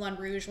seeing Moulin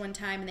Rouge one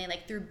time and they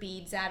like threw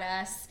beads at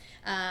us,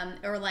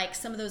 or like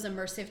some of those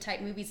immersive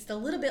type movies. It's a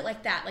little bit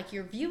like that. Like,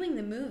 you're viewing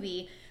the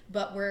movie,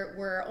 but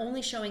we're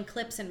only showing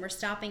clips and we're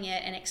stopping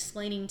it and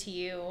explaining to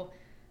you,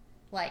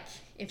 like,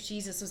 if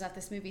Jesus was at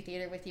this movie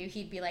theater with you,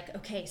 he'd be like,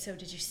 okay, so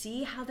did you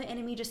see how the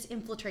enemy just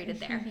infiltrated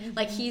there?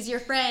 Like, he's your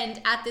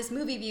friend at this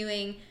movie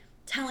viewing,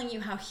 telling you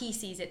how he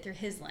sees it through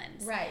his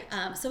lens. Right.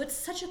 So it's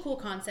such a cool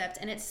concept,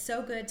 and it's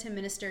so good to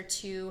minister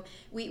to.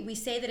 We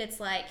say that it's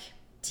like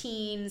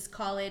teens,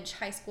 college,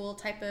 high school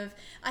type of,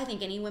 I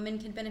think any women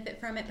can benefit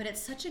from it, but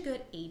it's such a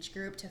good age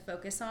group to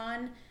focus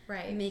on.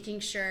 Right. Making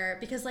sure,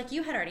 because like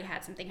you had already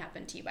had something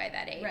happen to you by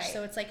that age. Right.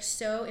 So it's like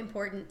so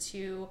important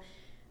to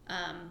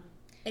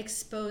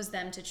expose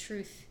them to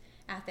truth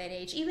at that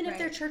age, even if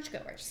they're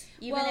churchgoers.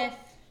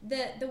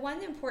 The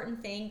one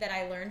important thing that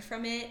I learned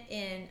from it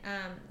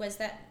was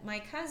that my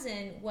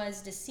cousin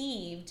was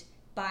deceived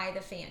by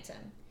the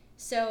Phantom.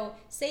 So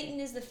Satan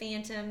is the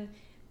Phantom.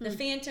 The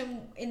Phantom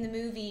in the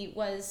movie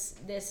was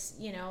this,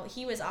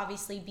 he was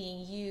obviously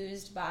being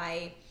used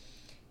by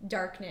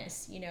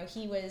darkness.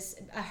 He was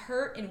a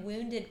hurt and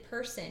wounded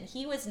person.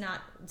 He was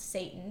not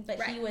Satan,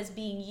 but he was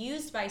being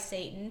used by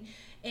Satan.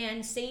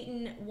 And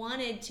Satan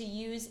wanted to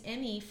use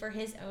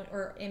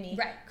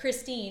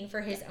Christine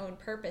for his own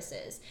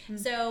purposes.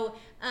 So,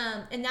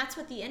 and that's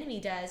what the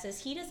enemy does, is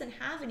he doesn't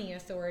have any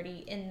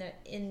authority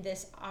in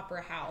this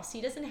opera house.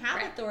 He doesn't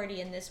have authority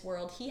in this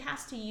world. He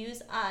has to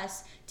use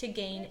us to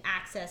gain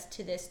access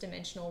to this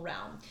dimensional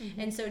realm.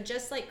 And so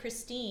just like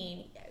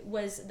Christine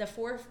was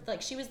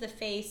she was the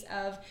face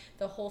of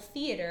the whole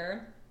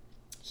theater,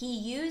 he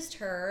used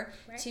her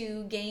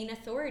to gain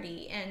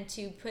authority and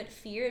to put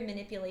fear and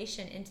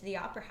manipulation into the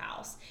opera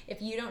house.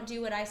 If you don't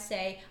do what I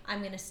say,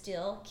 I'm going to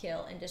steal,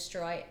 kill, and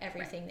destroy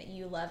everything that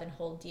you love and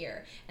hold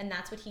dear. And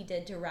that's what he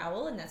did to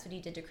Raoul, and that's what he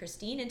did to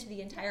Christine, and to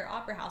the entire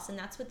opera house. And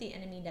that's what the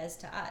enemy does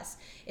to us.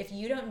 If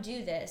you don't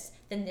do this,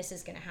 then this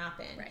is going to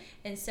happen.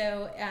 And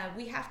so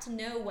we have to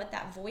know what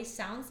that voice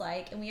sounds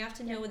like, and we have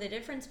to know the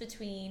difference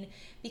between,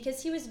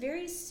 because he was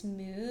very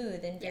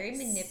smooth and very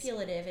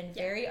manipulative and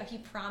he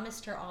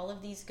promised her all of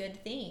these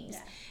good things.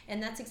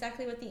 And that's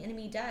exactly what the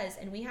enemy does.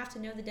 And we have to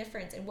know the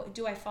difference. And what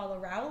do I follow,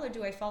 Raoul, or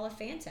do I follow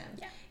Phantom?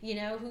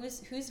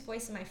 Whose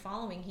voice am I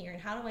following here,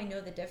 and how do I know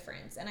the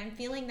difference? And I'm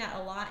feeling that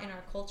a lot in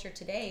our culture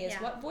today is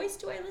what voice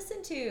do I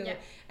listen to?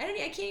 I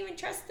can't even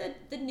trust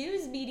the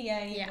news media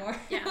anymore.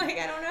 Like,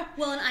 I don't know.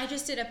 Well, and I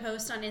just did a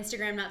post on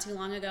Instagram not too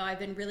long ago. I've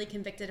been really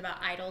convicted about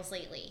idols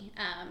lately.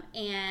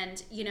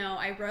 And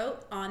I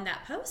wrote on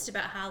that post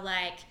about how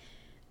like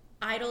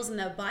idols in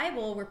the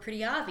Bible were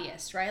pretty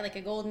obvious, right? Like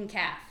a golden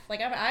calf.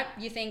 Like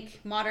you think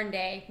modern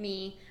day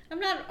me, I'm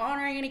not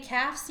honoring any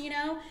calves,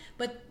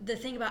 But the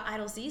thing about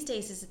idols these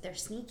days is that they're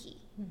sneaky.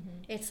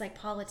 It's like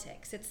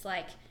politics. It's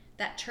like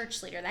that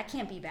church leader. That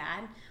can't be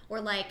bad.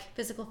 Or like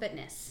physical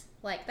fitness.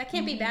 Like that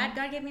can't be bad.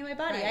 God gave me my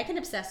body. I can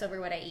obsess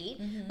over what I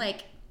eat.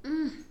 Like,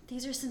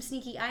 these are some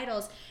sneaky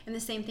idols. And the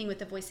same thing with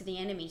the voice of the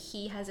enemy.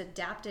 He has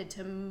adapted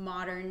to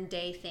modern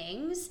day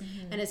things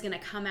and is going to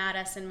come at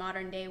us in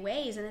modern day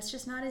ways. And it's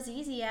just not as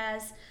easy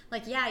as,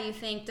 like, you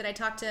think, did I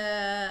talk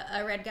to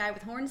a red guy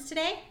with horns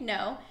today?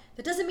 No.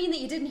 That doesn't mean that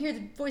you didn't hear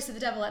the voice of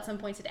the devil at some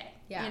point today.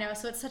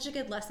 So it's such a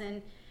good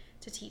lesson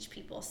to teach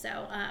people.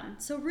 So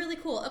really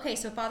cool. Okay,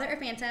 so Father or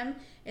Phantom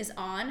is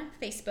on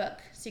Facebook,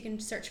 so you can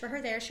search for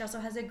her there. She also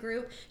has a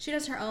group. She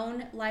does her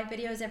own live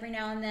videos every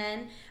now and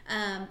then.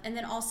 And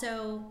then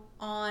also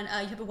on,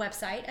 you have a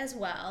website as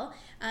well.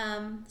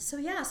 So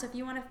if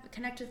you want to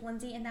connect with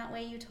Lindsey in that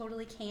way, you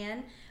totally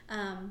can.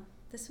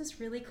 This was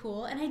really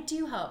cool. And I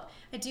do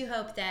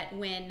hope that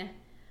when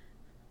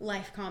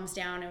life calms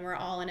down and we're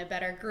all in a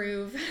better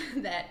groove,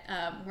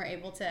 that we're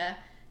able to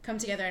come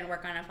together and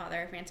work on a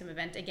Father or Phantom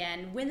event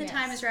again when the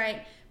time is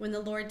right, when the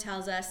Lord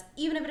tells us,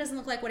 even if it doesn't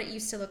look like what it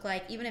used to look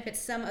like, even if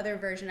it's some other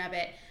version of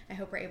it. I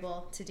hope we're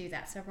able to do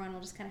that. So everyone will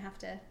just kind of have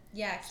to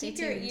keep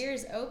your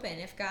ears open.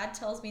 If God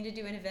tells me to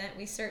do an event,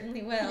 we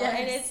certainly will.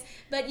 And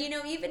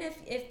even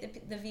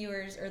if the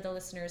viewers or the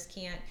listeners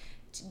can't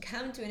to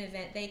come to an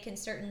event, they can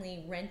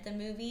certainly rent the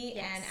movie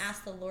and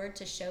ask the Lord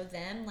to show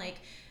them like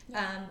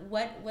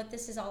what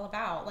this is all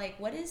about. Like,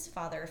 what is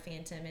Father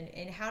Phantom,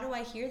 and how do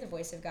I hear the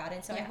voice of God?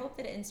 And so I hope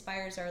that it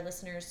inspires our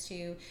listeners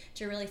to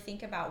really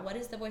think about, what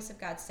does the voice of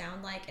God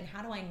sound like, and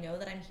how do I know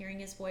that I'm hearing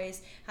his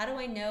voice? How do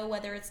I know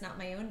whether it's not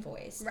my own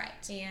voice?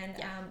 Right. And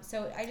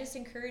so I just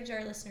encourage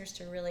our listeners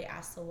to really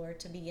ask the Lord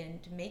to begin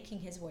making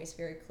his voice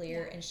very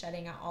clear and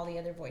shutting out all the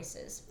other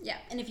voices. Yeah.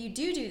 And if you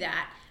do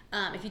that,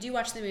 if you do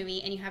watch the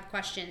movie and you have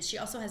questions, she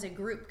also has a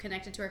group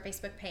connected to her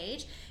Facebook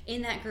page.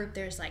 In that group,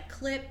 there's like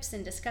clips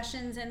and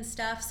discussions and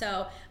stuff.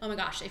 So, oh my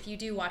gosh, if you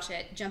do watch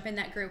it, jump in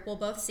that group. We'll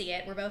both see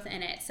it. We're both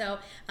in it. So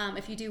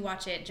if you do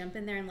watch it, jump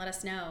in there and let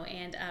us know,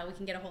 and we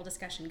can get a whole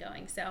discussion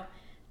going. So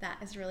that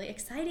is really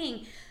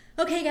exciting.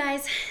 Okay,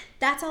 guys,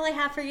 that's all I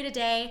have for you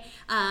today.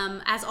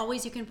 As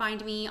always, you can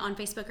find me on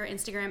Facebook or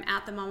Instagram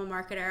at The Mama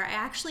Marketer. I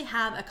actually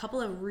have a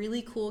couple of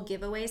really cool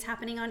giveaways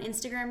happening on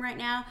Instagram right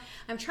now.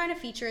 I'm trying to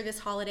feature this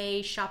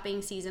holiday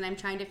shopping season. I'm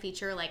trying to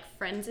feature like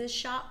friends'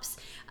 shops.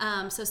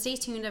 So stay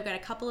tuned. I've got a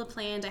couple of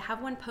planned. I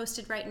have one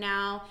posted right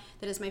now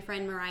that is my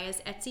friend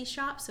Mariah's Etsy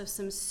shop. So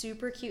some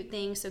super cute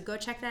things. So go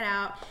check that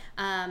out.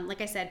 Like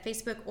I said,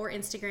 Facebook or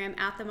Instagram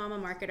at The Mama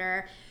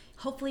Marketer.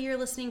 Hopefully you're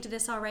listening to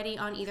this already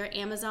on either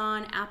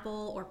Amazon,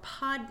 Apple, or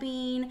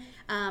Podbean.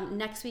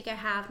 Next week I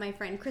have my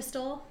friend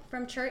Crystal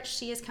from church.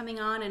 She is coming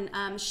on,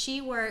 and she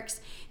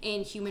works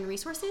in human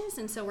resources.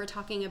 And so we're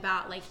talking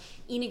about like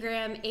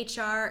Enneagram,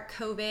 HR,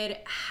 COVID,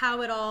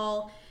 how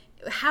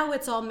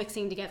it's all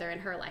mixing together in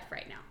her life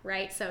right now,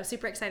 right? So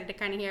super excited to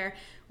kind of hear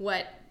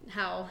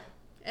how,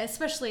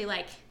 especially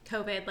like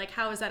COVID, like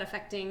how is that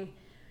affecting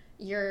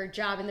your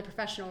job in the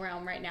professional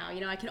realm right now?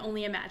 I can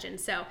only imagine.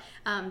 So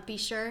be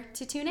sure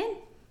to tune in.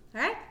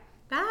 All right,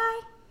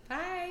 bye.